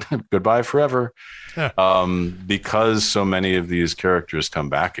rain, goodbye forever, because so many of these characters come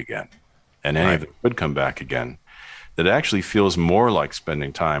back again, and any of them could come back again, that actually feels more like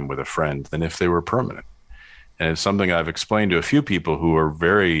spending time with a friend than if they were permanent. And it's something I've explained to a few people who are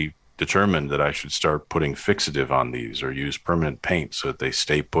very determined that I should start putting fixative on these or use permanent paint so that they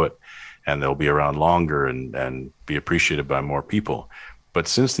stay put and they'll be around longer and be appreciated by more people. But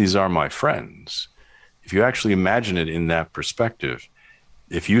since these are my friends, if you actually imagine it in that perspective,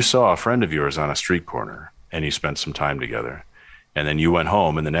 if you saw a friend of yours on a street corner and you spent some time together, and then you went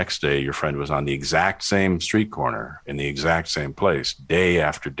home and the next day your friend was on the exact same street corner in the exact same place, day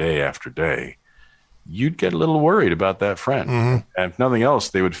after day after day, you'd get a little worried about that friend. And if nothing else,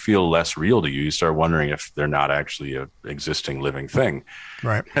 they would feel less real to you. You start wondering if they're not actually an existing living thing.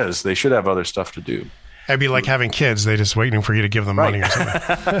 Right. Because they should have other stuff to do. It'd be like having kids. They're just waiting for you to give them money or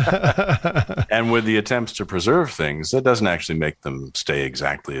something. And with the attempts to preserve things, that doesn't actually make them stay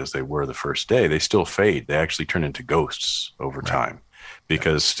exactly as they were the first day. They still fade. They actually turn into ghosts over time,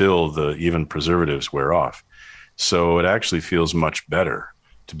 because still even preservatives wear off. So it actually feels much better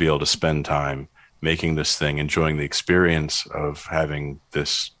to be able to spend time making this thing, enjoying the experience of having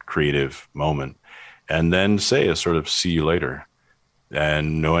this creative moment, and then say a sort of see you later,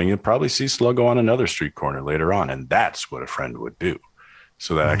 and knowing you'll probably see Sluggo on another street corner later on. And that's what a friend would do.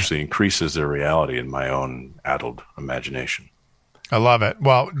 So that actually increases their reality in my own addled imagination. I love it.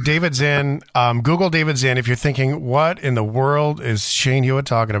 Well, David Zinn, Google David Zinn if you're thinking, what in the world is Shane Hewitt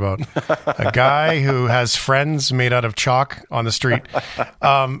talking about? A guy who has friends made out of chalk on the street.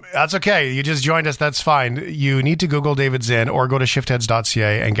 That's okay. You just joined us. That's fine. You need to Google David Zinn or go to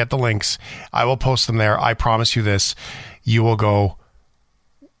shiftheads.ca and get the links. I will post them there. I promise you this. You will go,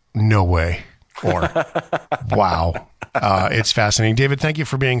 no way. Or, wow. It's fascinating. David, thank you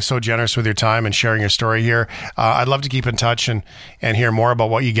for being so generous with your time and sharing your story here. I'd love to keep in touch and hear more about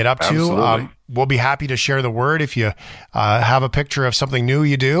what you get up to. We'll be happy to share the word if you have a picture of something new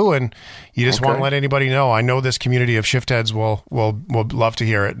you do and you just want to let anybody know. I know this community of shift heads will love to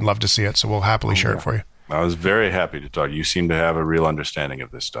hear it and love to see it, so we'll happily share it for you. I was very happy to talk. You seem to have a real understanding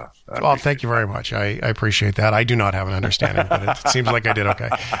of this stuff. Well, thank you very much. I appreciate that. I do not have an understanding, but it seems like I did okay.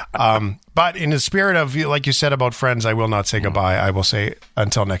 But in the spirit of, like you said about friends, I will not say goodbye. I will say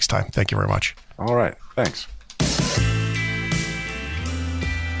until next time. Thank you very much. All right. Thanks.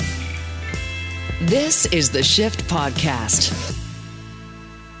 This is the Shift Podcast.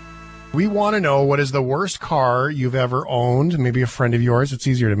 We want to know, what is the worst car you've ever owned? Maybe a friend of yours. It's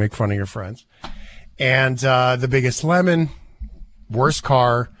easier to make fun of your friends. And the biggest lemon, worst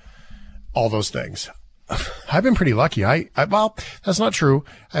car, all those things. I've been pretty lucky. Well, that's not true.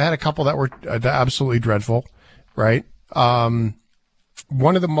 I had a couple that were absolutely dreadful, right? One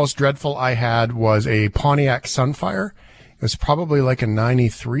of the most dreadful I had was a Pontiac Sunfire. It was probably like a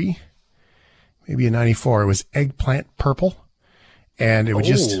 93, maybe a 94. It was eggplant purple. And it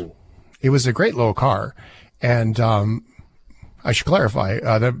was it was a great little car. And I should clarify,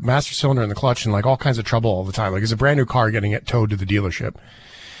 the master cylinder and the clutch and like all kinds of trouble all the time. Like it's a brand new car getting it towed to the dealership.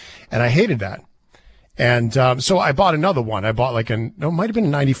 And I hated that. And so I bought another one. I bought it might have been a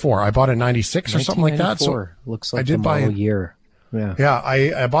 94. I bought a 96 or something like that. So looks like I did the buy model year. Yeah. Yeah.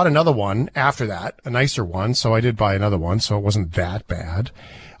 I bought another one after that, a nicer one. So I did buy another one. So it wasn't that bad.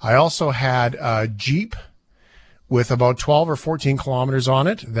 I also had a Jeep with about 12 or 14 kilometers on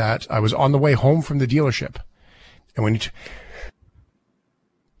it that I was on the way home from the dealership. And when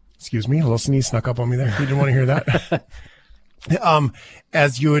excuse me, a little sneeze snuck up on me there. You didn't want to hear that.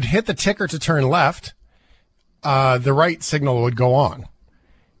 As you would hit the ticker to turn left, the right signal would go on.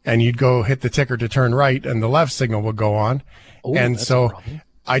 And you'd go hit the ticker to turn right, and the left signal would go on. And so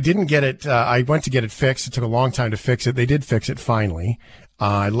I didn't get it. I went to get it fixed. It took a long time to fix it. They did fix it finally.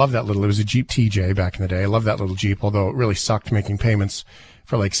 I love that little, it was a Jeep TJ back in the day. I love that little Jeep, although it really sucked making payments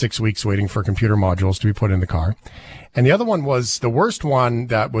for like 6 weeks waiting for computer modules to be put in the car. And the other one was the worst one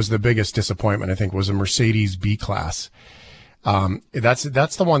that was the biggest disappointment, I think, was a Mercedes B-Class.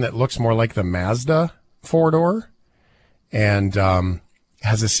 That's the one that looks more like the Mazda 4-door and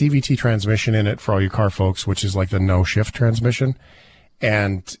has a CVT transmission in it for all you car folks, which is like the no-shift transmission.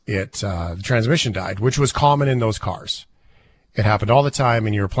 And the transmission died, which was common in those cars. It happened all the time,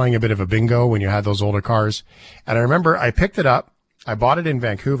 and you were playing a bit of a bingo when you had those older cars. And I remember I picked it up. I bought it in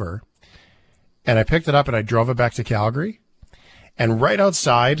Vancouver, and I picked it up and I drove it back to Calgary. And right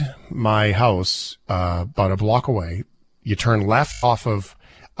outside my house, about a block away, you turn left off of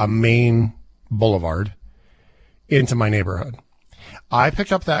a main boulevard into my neighborhood. I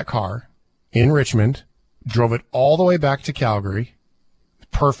picked up that car in Richmond, drove it all the way back to Calgary.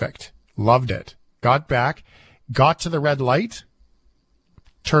 Perfect. Loved it. Got back, got to the red light,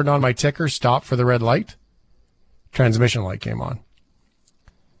 turned on my ticker, stopped for the red light. Transmission light came on.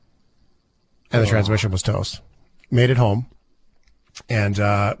 And the transmission was toast. Made it home and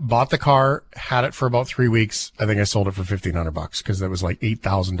bought the car, had it for about 3 weeks. I think I sold it for $1,500 because that was like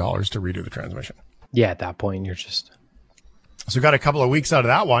 $8,000 to redo the transmission. Yeah, at that point, you're just... So got a couple of weeks out of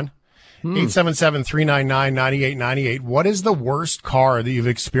that one. 877-399-9898. What is the worst car that you've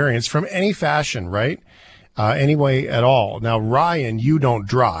experienced from any fashion, right? Any way at all. Now, Ryan, you don't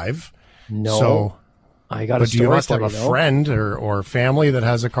drive. No. So, I got a story. Do you must for have you, a friend or family that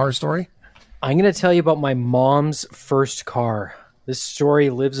has a car story? I'm going to tell you about my mom's first car. This story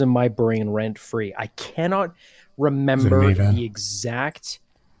lives in my brain rent free. I cannot remember the exact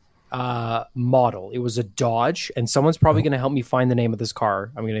model. It was a Dodge, and someone's probably going to help me find the name of this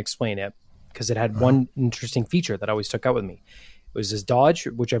car. I'm going to explain it because it had one interesting feature that always stuck out with me. It was this Dodge,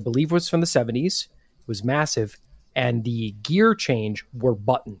 which I believe was from the 70s. It was massive, and the gear change were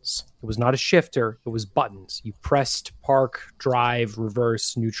buttons. It was not a shifter. It was buttons. You pressed park, drive,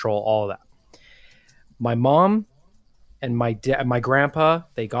 reverse, neutral, all of that. My mom and my grandpa,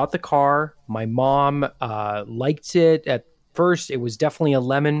 they got the car. My mom liked it. At first, it was definitely a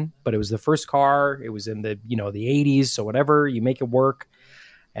lemon, but it was the first car. It was in the 80s, so whatever, you make it work.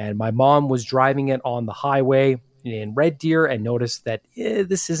 And my mom was driving it on the highway in Red Deer and noticed that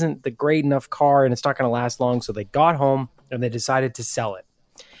this isn't the great enough car and it's not going to last long. So they got home and they decided to sell it.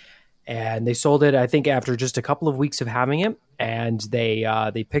 And they sold it, I think, after just a couple of weeks of having it. And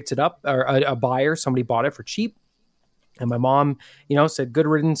they picked it up, or a buyer, somebody bought it for cheap. And my mom, said good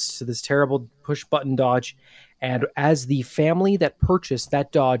riddance to this terrible push button Dodge. And as the family that purchased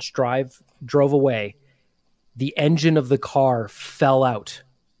that Dodge drove away, the engine of the car fell out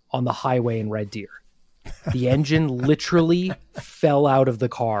on the highway in Red Deer. The engine literally fell out of the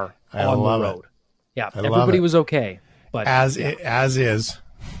car on the road. Yeah, everybody was okay. But as is.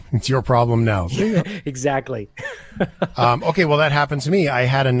 It's your problem now. Exactly. Okay, well, that happened to me. I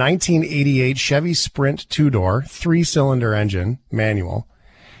had a 1988 Chevy Sprint 2-door, 3-cylinder engine, manual.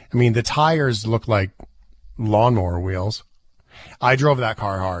 I mean, the tires look like lawnmower wheels. I drove that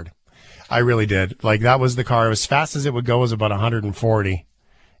car hard. I really did. Like, that was the car. As fast as it would go was about 140,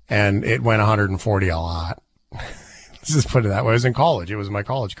 and it went 140 a lot. Let's just put it that way. I was in college. It was my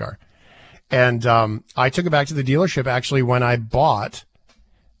college car. And I took it back to the dealership, actually, when I bought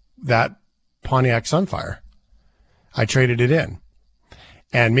that Pontiac Sunfire. I traded it in.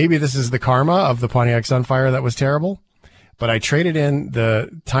 And maybe this is the karma of the Pontiac Sunfire that was terrible, but I traded in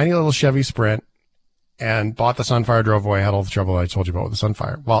the tiny little Chevy Sprint and bought the Sunfire, drove away, had all the trouble I told you about with the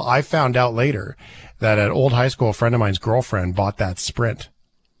Sunfire. Well, I found out later that an old high school friend of mine's girlfriend bought that Sprint.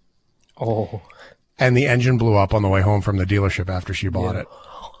 Oh. And the engine blew up on the way home from the dealership after she bought it.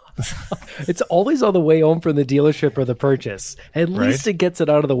 It's always on the way home from the dealership or the purchase. At least it gets it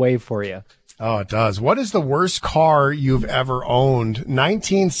out of the way for you. Oh, it does. What is the worst car you've ever owned?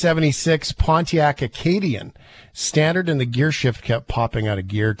 1976 Pontiac Acadian. Standard, and the gear shift kept popping out of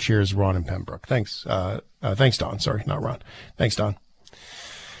gear. Cheers, Ron and Pembroke. Thanks. Thanks, Don. Sorry, not Ron. Thanks, Don.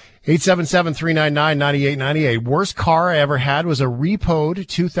 877-399-9898. Worst car I ever had was a repoed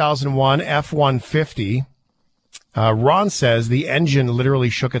 2001 F-150. Ron says the engine literally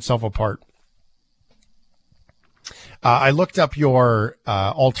shook itself apart. I looked up your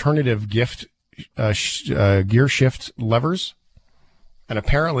alternative gift gear shift levers, and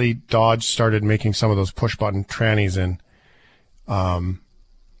apparently Dodge started making some of those push-button trannies in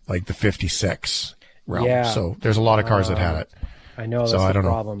like the 56 realm. Yeah. So there's a lot of cars that had it. I know, that's the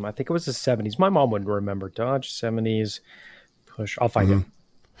problem. I think it was the 70s. My mom would remember Dodge 70s push. I'll find it.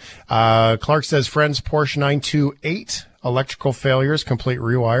 Clark says, friends, Porsche 928, electrical failures, complete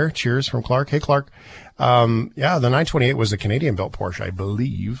rewire. Cheers from Clark. Hey, Clark. Yeah, the 928 was a Canadian-built Porsche, I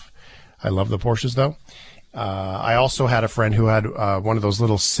believe. I love the Porsches, though. I also had a friend who had one of those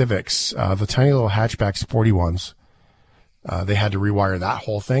little Civics, the tiny little hatchback sporty ones. They had to rewire that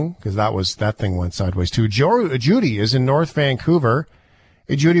whole thing because that thing went sideways too. Judy is in North Vancouver.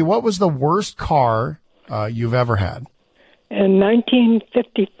 Hey, Judy, what was the worst car you've ever had? A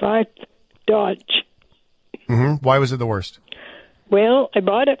 1955 Dodge. Mm-hmm. Why was it the worst? Well, I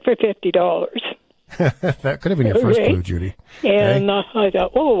bought it for $50. That could have been your first clue, Judy. And I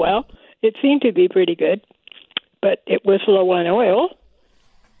thought, oh, well, it seemed to be pretty good, but it was low on oil.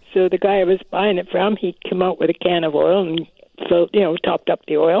 So the guy I was buying it from, he came out with a can of oil and topped up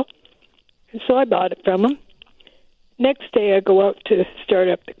the oil. So I bought it from him. Next day I go out to start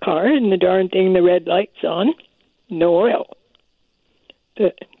up the car, and the darn thing, the red light's on, no oil.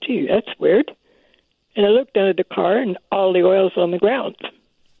 Gee, that's weird. And I looked under the car, and all the oil's on the ground.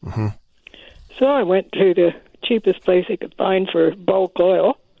 Mm-hmm. So I went to the cheapest place I could find for bulk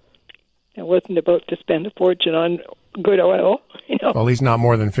oil. I wasn't about to spend a fortune on good oil, Well, at least not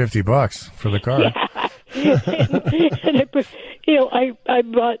more than $50 for the car. Yeah. and I put,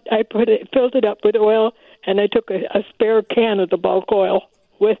 filled it up with oil, and I took a spare can of the bulk oil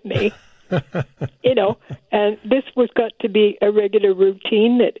with me. And this was got to be a regular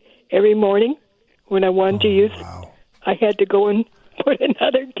routine that every morning when I wanted to use it, I had to go and put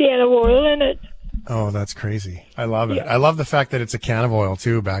another can of oil in it. Oh, that's crazy. I love it. Yeah. I love the fact that it's a can of oil,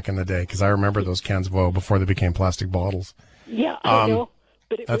 too, back in the day, because I remember those cans of oil before they became plastic bottles. Yeah, I know.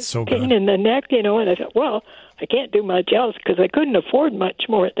 But it that's was so a pain good. in the neck, and I thought, well, I can't do much else because I couldn't afford much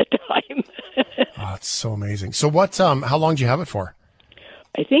more at the time. Oh, it's so amazing. So how long did you have it for?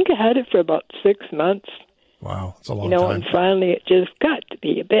 I think I had it for about 6 months. Wow, it's a long time. And finally it just got to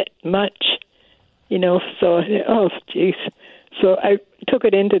be a bit much, so I said, oh, geez. So I took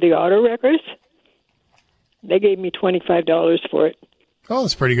it into the auto wreckers. They gave me $25 for it. Oh,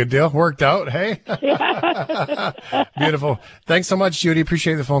 that's a pretty good deal. Worked out, hey? Beautiful. Thanks so much, Judy.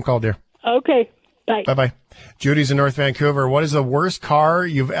 Appreciate the phone call, dear. Okay. Bye. Bye-bye. Judy's in North Vancouver. What is the worst car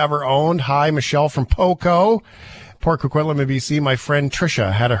you've ever owned? Hi, Michelle from Poco. Port Coquitlam in BC. My friend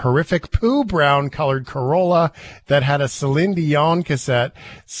Trisha had a horrific poo brown colored Corolla that had a Celine Dion cassette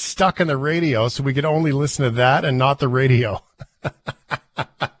stuck in the radio, so we could only listen to that and not the radio.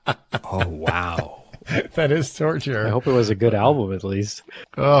 Oh, wow. That is torture. I hope it was a good album at least.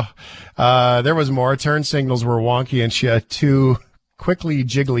 Oh, there was more. Turn signals were wonky, and she had to quickly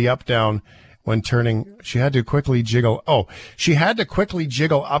jiggly up down when turning. She had to quickly jiggle up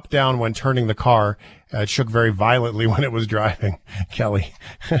down when turning the car. It shook very violently when it was driving. Kelly.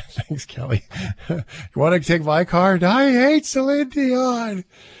 Thanks, Kelly. You want to take my car? I hate Celine Dion.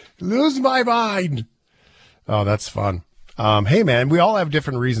 Lose my mind. Oh, that's fun. Hey, man, we all have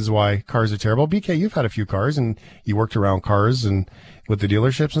different reasons why cars are terrible. BK, you've had a few cars, and you worked around cars and with the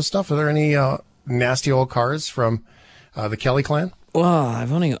dealerships and stuff. Are there any nasty old cars from the Kelly clan? Well,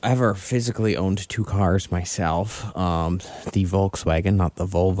 I've only ever physically owned 2 cars myself. The Volkswagen, not the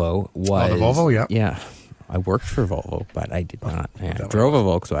Volvo, was... Oh, the Volvo, yeah. Yeah. I worked for Volvo, but I did not. I drove a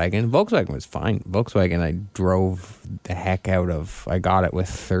Volkswagen. Volkswagen was fine. Volkswagen, I drove the heck out of... I got it with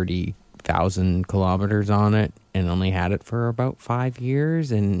 30,000 kilometers on it and only had it for about 5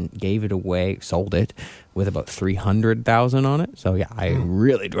 years and gave it away, sold it with about 300,000 on it. So, yeah, I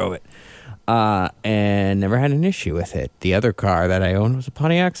really drove it. And never had an issue with it. The other car that I owned was a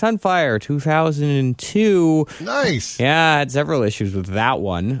Pontiac Sunfire 2002. Nice. Yeah, I had several issues with that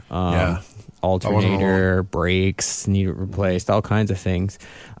one. Alternator, brakes needed replaced, all kinds of things.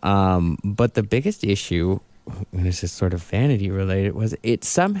 But the biggest issue, and this is sort of vanity related, was it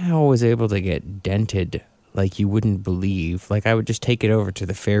somehow was able to get dented like you wouldn't believe. Like I would just take it over to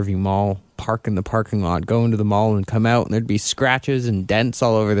the Fairview Mall, park in the parking lot, go into the mall and come out, and there'd be scratches and dents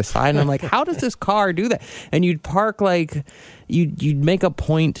all over the side. And I'm like, how does this car do that? And you'd park like, you'd make a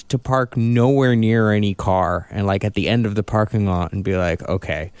point to park nowhere near any car, and like at the end of the parking lot and be like,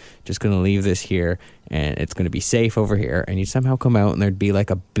 okay, just going to leave this here and it's going to be safe over here. And you'd somehow come out and there'd be like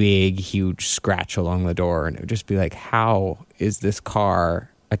a big, huge scratch along the door. And it would just be like, how is this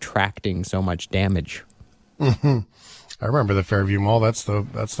car attracting so much damage? Mm-hmm. I remember the Fairview Mall. That's the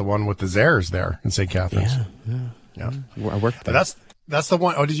one with the Zares there in St. Catharines. Yeah. I worked there. That's the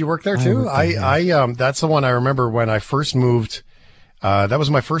one. Oh, did you work there too? That's the one I remember when I first moved. That was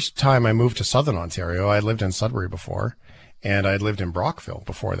my first time I moved to Southern Ontario. I lived in Sudbury before, and I had lived in Brockville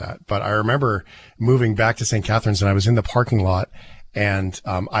before that. But I remember moving back to St. Catharines, and I was in the parking lot, and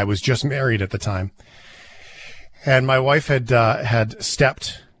I was just married at the time, and my wife had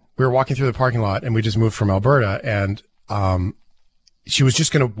stepped. We were walking through the parking lot, and we just moved from Alberta, and she was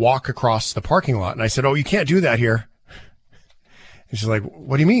just going to walk across the parking lot. And I said, oh, you can't do that here. And she's like,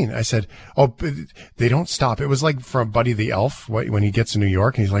 what do you mean? I said, oh, they don't stop. It was like from Buddy the Elf when he gets to New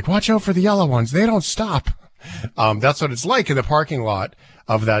York and he's like, watch out for the yellow ones. They don't stop. That's what it's like in the parking lot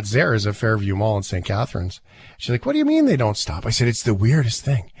of that Zehrs at Fairview Mall in St. Catharines. She's like, what do you mean they don't stop? I said, it's the weirdest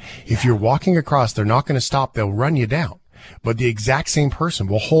thing. If you're walking across, they're not going to stop. They'll run you down. But the exact same person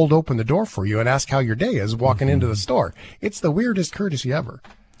will hold open the door for you and ask how your day is walking into the store. It's the weirdest courtesy ever.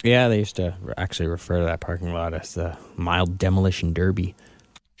 Yeah, they used to actually refer to that parking lot as the mild demolition derby.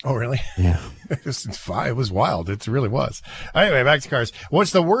 Oh, really? Yeah. It was wild. It really was. Anyway, back to cars.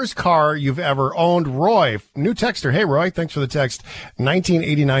 What's the worst car you've ever owned? Roy, new texter. Hey, Roy, thanks for the text.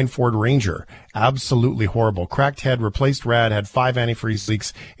 1989 Ford Ranger. Absolutely horrible. Cracked head, replaced rad, had 5 antifreeze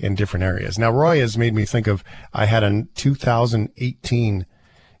leaks in different areas. Now, Roy has made me think of, I had a 2018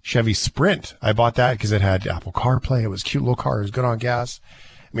 Chevy Sprint. I bought that because it had Apple CarPlay. It was a cute little car. It was good on gas.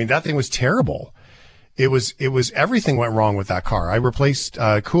 I mean, that thing was terrible. It was everything went wrong with that car. I replaced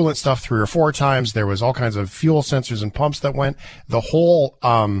coolant stuff 3 or 4 times. There was all kinds of fuel sensors and pumps that went. The whole,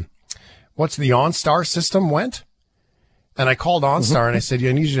 what's the OnStar system went? And I called OnStar and I said,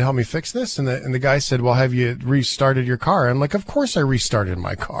 I need you to help me fix this. And the guy said, well, have you restarted your car? I'm like, of course I restarted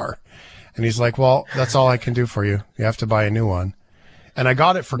my car. And he's like, well, that's all I can do for you. You have to buy a new one. And I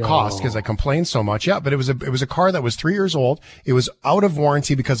got it for cost because I complained so much. Yeah, but it was a car that was 3 years old. It was out of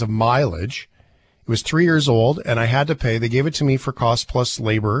warranty because of mileage. It was 3 years old and I had to pay. They gave it to me for cost plus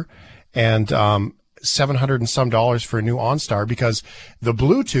labor and, $700 and some for a new OnStar because the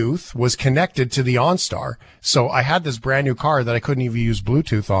Bluetooth was connected to the OnStar. So I had this brand new car that I couldn't even use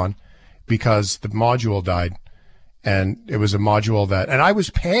Bluetooth on because the module died. And it was a module and I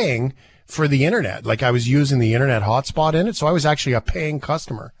was paying for the internet. Like I was using the internet hotspot in it. So I was actually a paying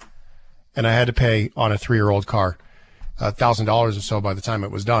customer and I had to pay on a 3-year-old car $1,000 or so by the time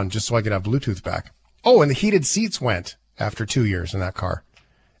it was done, just so I could have Bluetooth back. Oh, and the heated seats went after 2 years in that car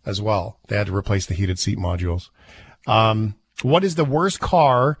as well. They had to replace the heated seat modules. What is the worst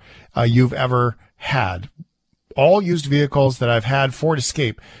car you've ever had? All used vehicles that I've had. Ford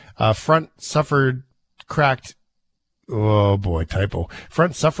Escape. Front suffered cracked. Oh boy, typo.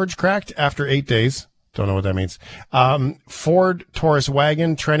 Front suffrage cracked after 8 days. Don't know what that means. Ford Taurus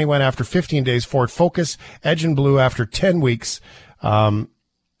wagon. Tranny went after 15 days. Ford Focus. Edge and Blue after 10 weeks.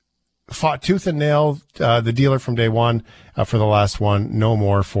 Fought tooth and nail, the dealer from day one, for the last one. No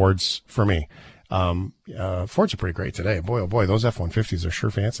more Fords for me. Fords are pretty great today. Boy, oh boy, those F-150s are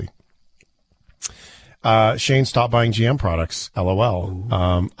sure fancy. Shane, stop buying GM products.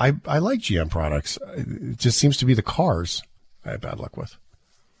 LOL. I like GM products. It just seems to be the cars I have bad luck with.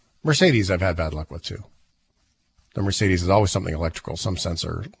 Mercedes I've had bad luck with too. The Mercedes is always something electrical, some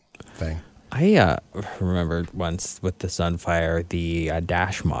sensor thing. I remember once with the Sunfire, the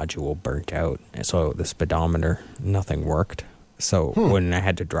dash module burnt out. So the speedometer, nothing worked. So when I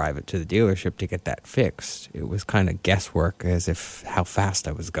had to drive it to the dealership to get that fixed, it was kind of guesswork as if how fast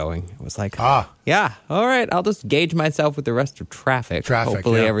I was going. It was like, yeah, all right, I'll just gauge myself with the rest of traffic.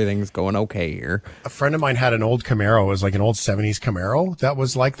 Hopefully everything's going okay here. A friend of mine had an old Camaro. It was like an old 70s Camaro that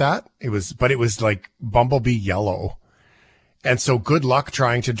was like that. It was like bumblebee yellow. And so good luck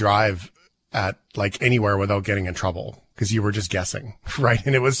trying to drive at like anywhere without getting in trouble because you were just guessing, right?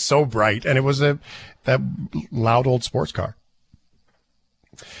 And it was so bright and it was that loud old sports car.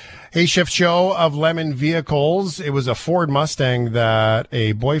 Hey, Shift Show of Lemon Vehicles. It was a Ford Mustang that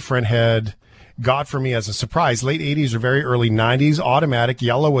a boyfriend had got for me as a surprise. Late 80s or very early 90s, automatic,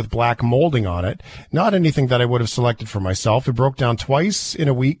 yellow with black molding on it. Not anything that I would have selected for myself. It broke down twice in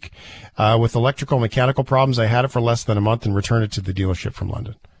a week with electrical and mechanical problems. I had it for less than a month and returned it to the dealership from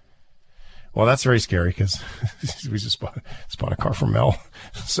London. Well, that's very scary because we just bought a car from Mel.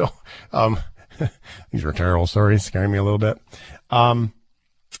 So these were terrible stories, scaring me a little bit.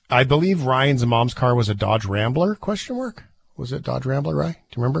 I believe Ryan's mom's car was a Dodge Rambler, ? Was it Dodge Rambler, Ryan? Do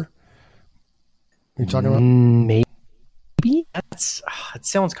you remember? What are you talking about? Maybe. That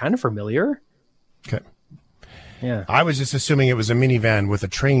sounds kind of familiar. Okay. Yeah. I was just assuming it was a minivan with a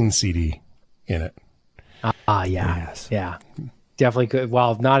train CD in it. Yeah. Yes. Yeah. Definitely could.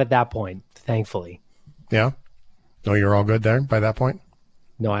 Well, not at that point, thankfully. Yeah? No, you're all good there by that point?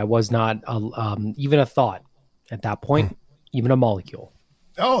 No, I was not even a thought at that point, even a molecule.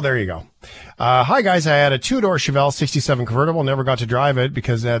 Oh, there you go. Hi, guys. I had a 2-door Chevelle 67 convertible. Never got to drive it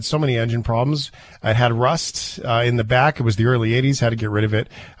because it had so many engine problems. It had rust in the back. It was the early 80s. Had to get rid of it.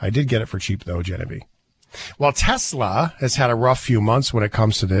 I did get it for cheap, though, Genevieve. Well, Tesla has had a rough few months when it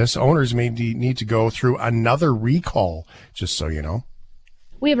comes to this. Owners may need to go through another recall, just so you know.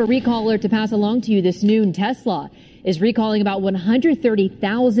 We have a recall alert to pass along to you this noon. Tesla is recalling about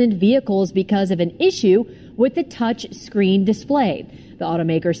 130,000 vehicles because of an issue with the touch screen display. The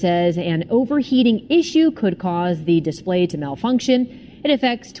automaker says an overheating issue could cause the display to malfunction. It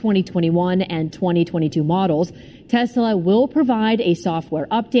affects 2021 and 2022 models. Tesla will provide a software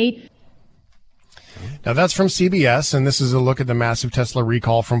update. Now that's from CBS, and this is a look at the massive Tesla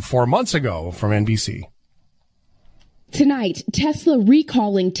recall from 4 months ago from NBC. Tonight, Tesla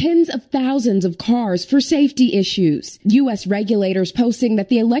recalling tens of thousands of cars for safety issues. U.S. regulators posting that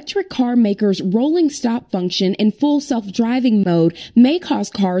the electric car maker's rolling stop function in full self-driving mode may cause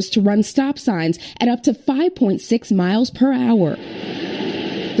cars to run stop signs at up to 5.6 miles per hour.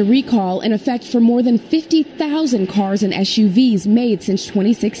 The recall in effect for more than 50,000 cars and SUVs made since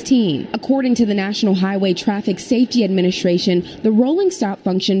 2016. According to the National Highway Traffic Safety Administration, the rolling stop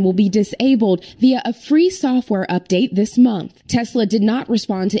function will be disabled via a free software update this month. Tesla did not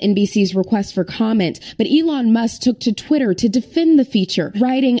respond to NBC's request for comment, but Elon Musk took to Twitter to defend the feature,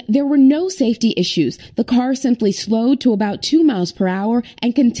 writing, "There were no safety issues. The car simply slowed to about 2 miles per hour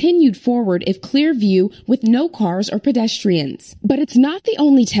and continued forward if clear view with no cars or pedestrians." But it's not the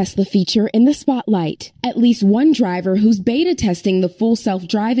only Tesla feature in the spotlight. At least one driver who's beta testing the full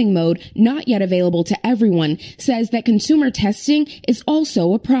self-driving mode, not yet available to everyone, says that consumer testing is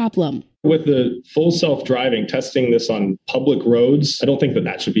also a problem. With the full self-driving, testing this on public roads, I don't think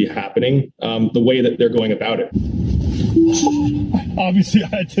that should be happening the way that they're going about it. Obviously, I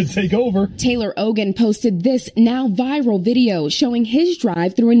had to take over. Taylor Ogan posted this now viral video showing his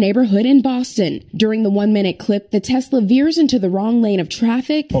drive through a neighborhood in Boston. During the 1-minute clip, the Tesla veers into the wrong lane of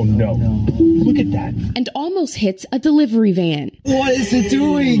traffic. Oh, no. Look at that. And almost hits a delivery van. What is it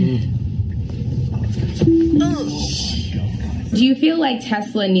doing? Do you feel like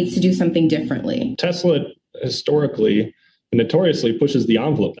Tesla needs to do something differently? Tesla historically, notoriously pushes the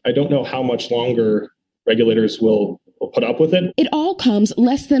envelope. I don't know how much longer regulators will put up with it. It all comes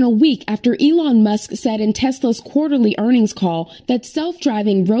less than a week after Elon Musk said in Tesla's quarterly earnings call that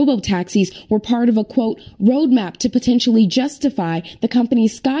self-driving robo-taxis were part of a, quote, roadmap to potentially justify the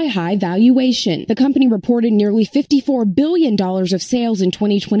company's sky-high valuation. The company reported nearly $54 billion of sales in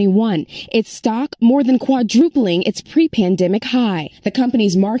 2021, its stock more than quadrupling its pre-pandemic high. The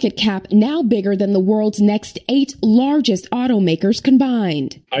company's market cap now bigger than the world's next 8 largest automakers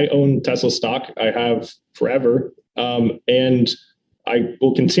combined. I own Tesla stock. I have forever. And I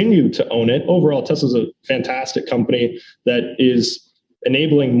will continue to own it. Overall, Tesla's a fantastic company that is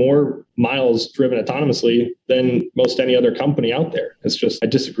enabling more miles driven autonomously than most any other company out there. It's just, I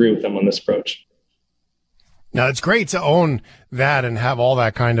disagree with them on this approach. Now, it's great to own that and have all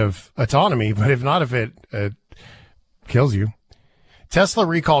that kind of autonomy, but if it kills you. Tesla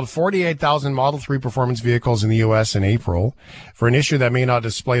recalled 48,000 Model 3 performance vehicles in the U.S. in April for an issue that may not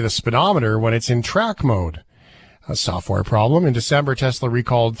display the speedometer when it's in track mode. A software problem. In December, Tesla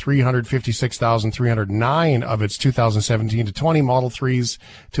recalled 356,309 of its 2017 to 20 Model 3s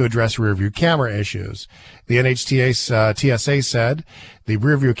to address rearview camera issues. The NHTSA TSA said the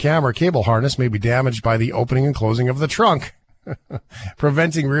rearview camera cable harness may be damaged by the opening and closing of the trunk,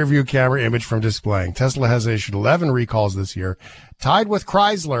 preventing rearview camera image from displaying. Tesla has issued 11 recalls this year, tied with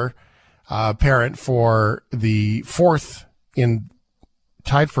Chrysler, parent for the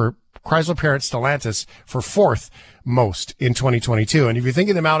Chrysler parent Stellantis for 4th most in 2022. And if you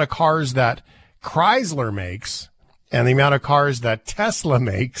think of the amount of cars that Chrysler makes and the amount of cars that Tesla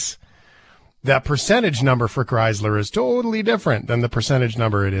makes, that percentage number for Chrysler is totally different than the percentage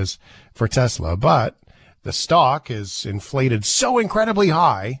number it is for Tesla. But the stock is inflated so incredibly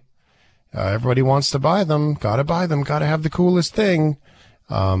high. Everybody wants to buy them. Got to buy them. Got to have the coolest thing.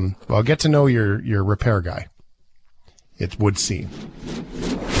 Well, get to know your repair guy. It would seem.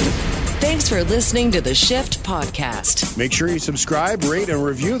 Thanks for listening to the Shift Podcast. Make sure you subscribe, rate, and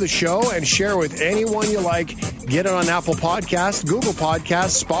review the show and share with anyone you like. Get it on Apple Podcasts, Google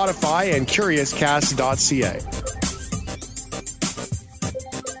Podcasts, Spotify, and CuriousCast.ca.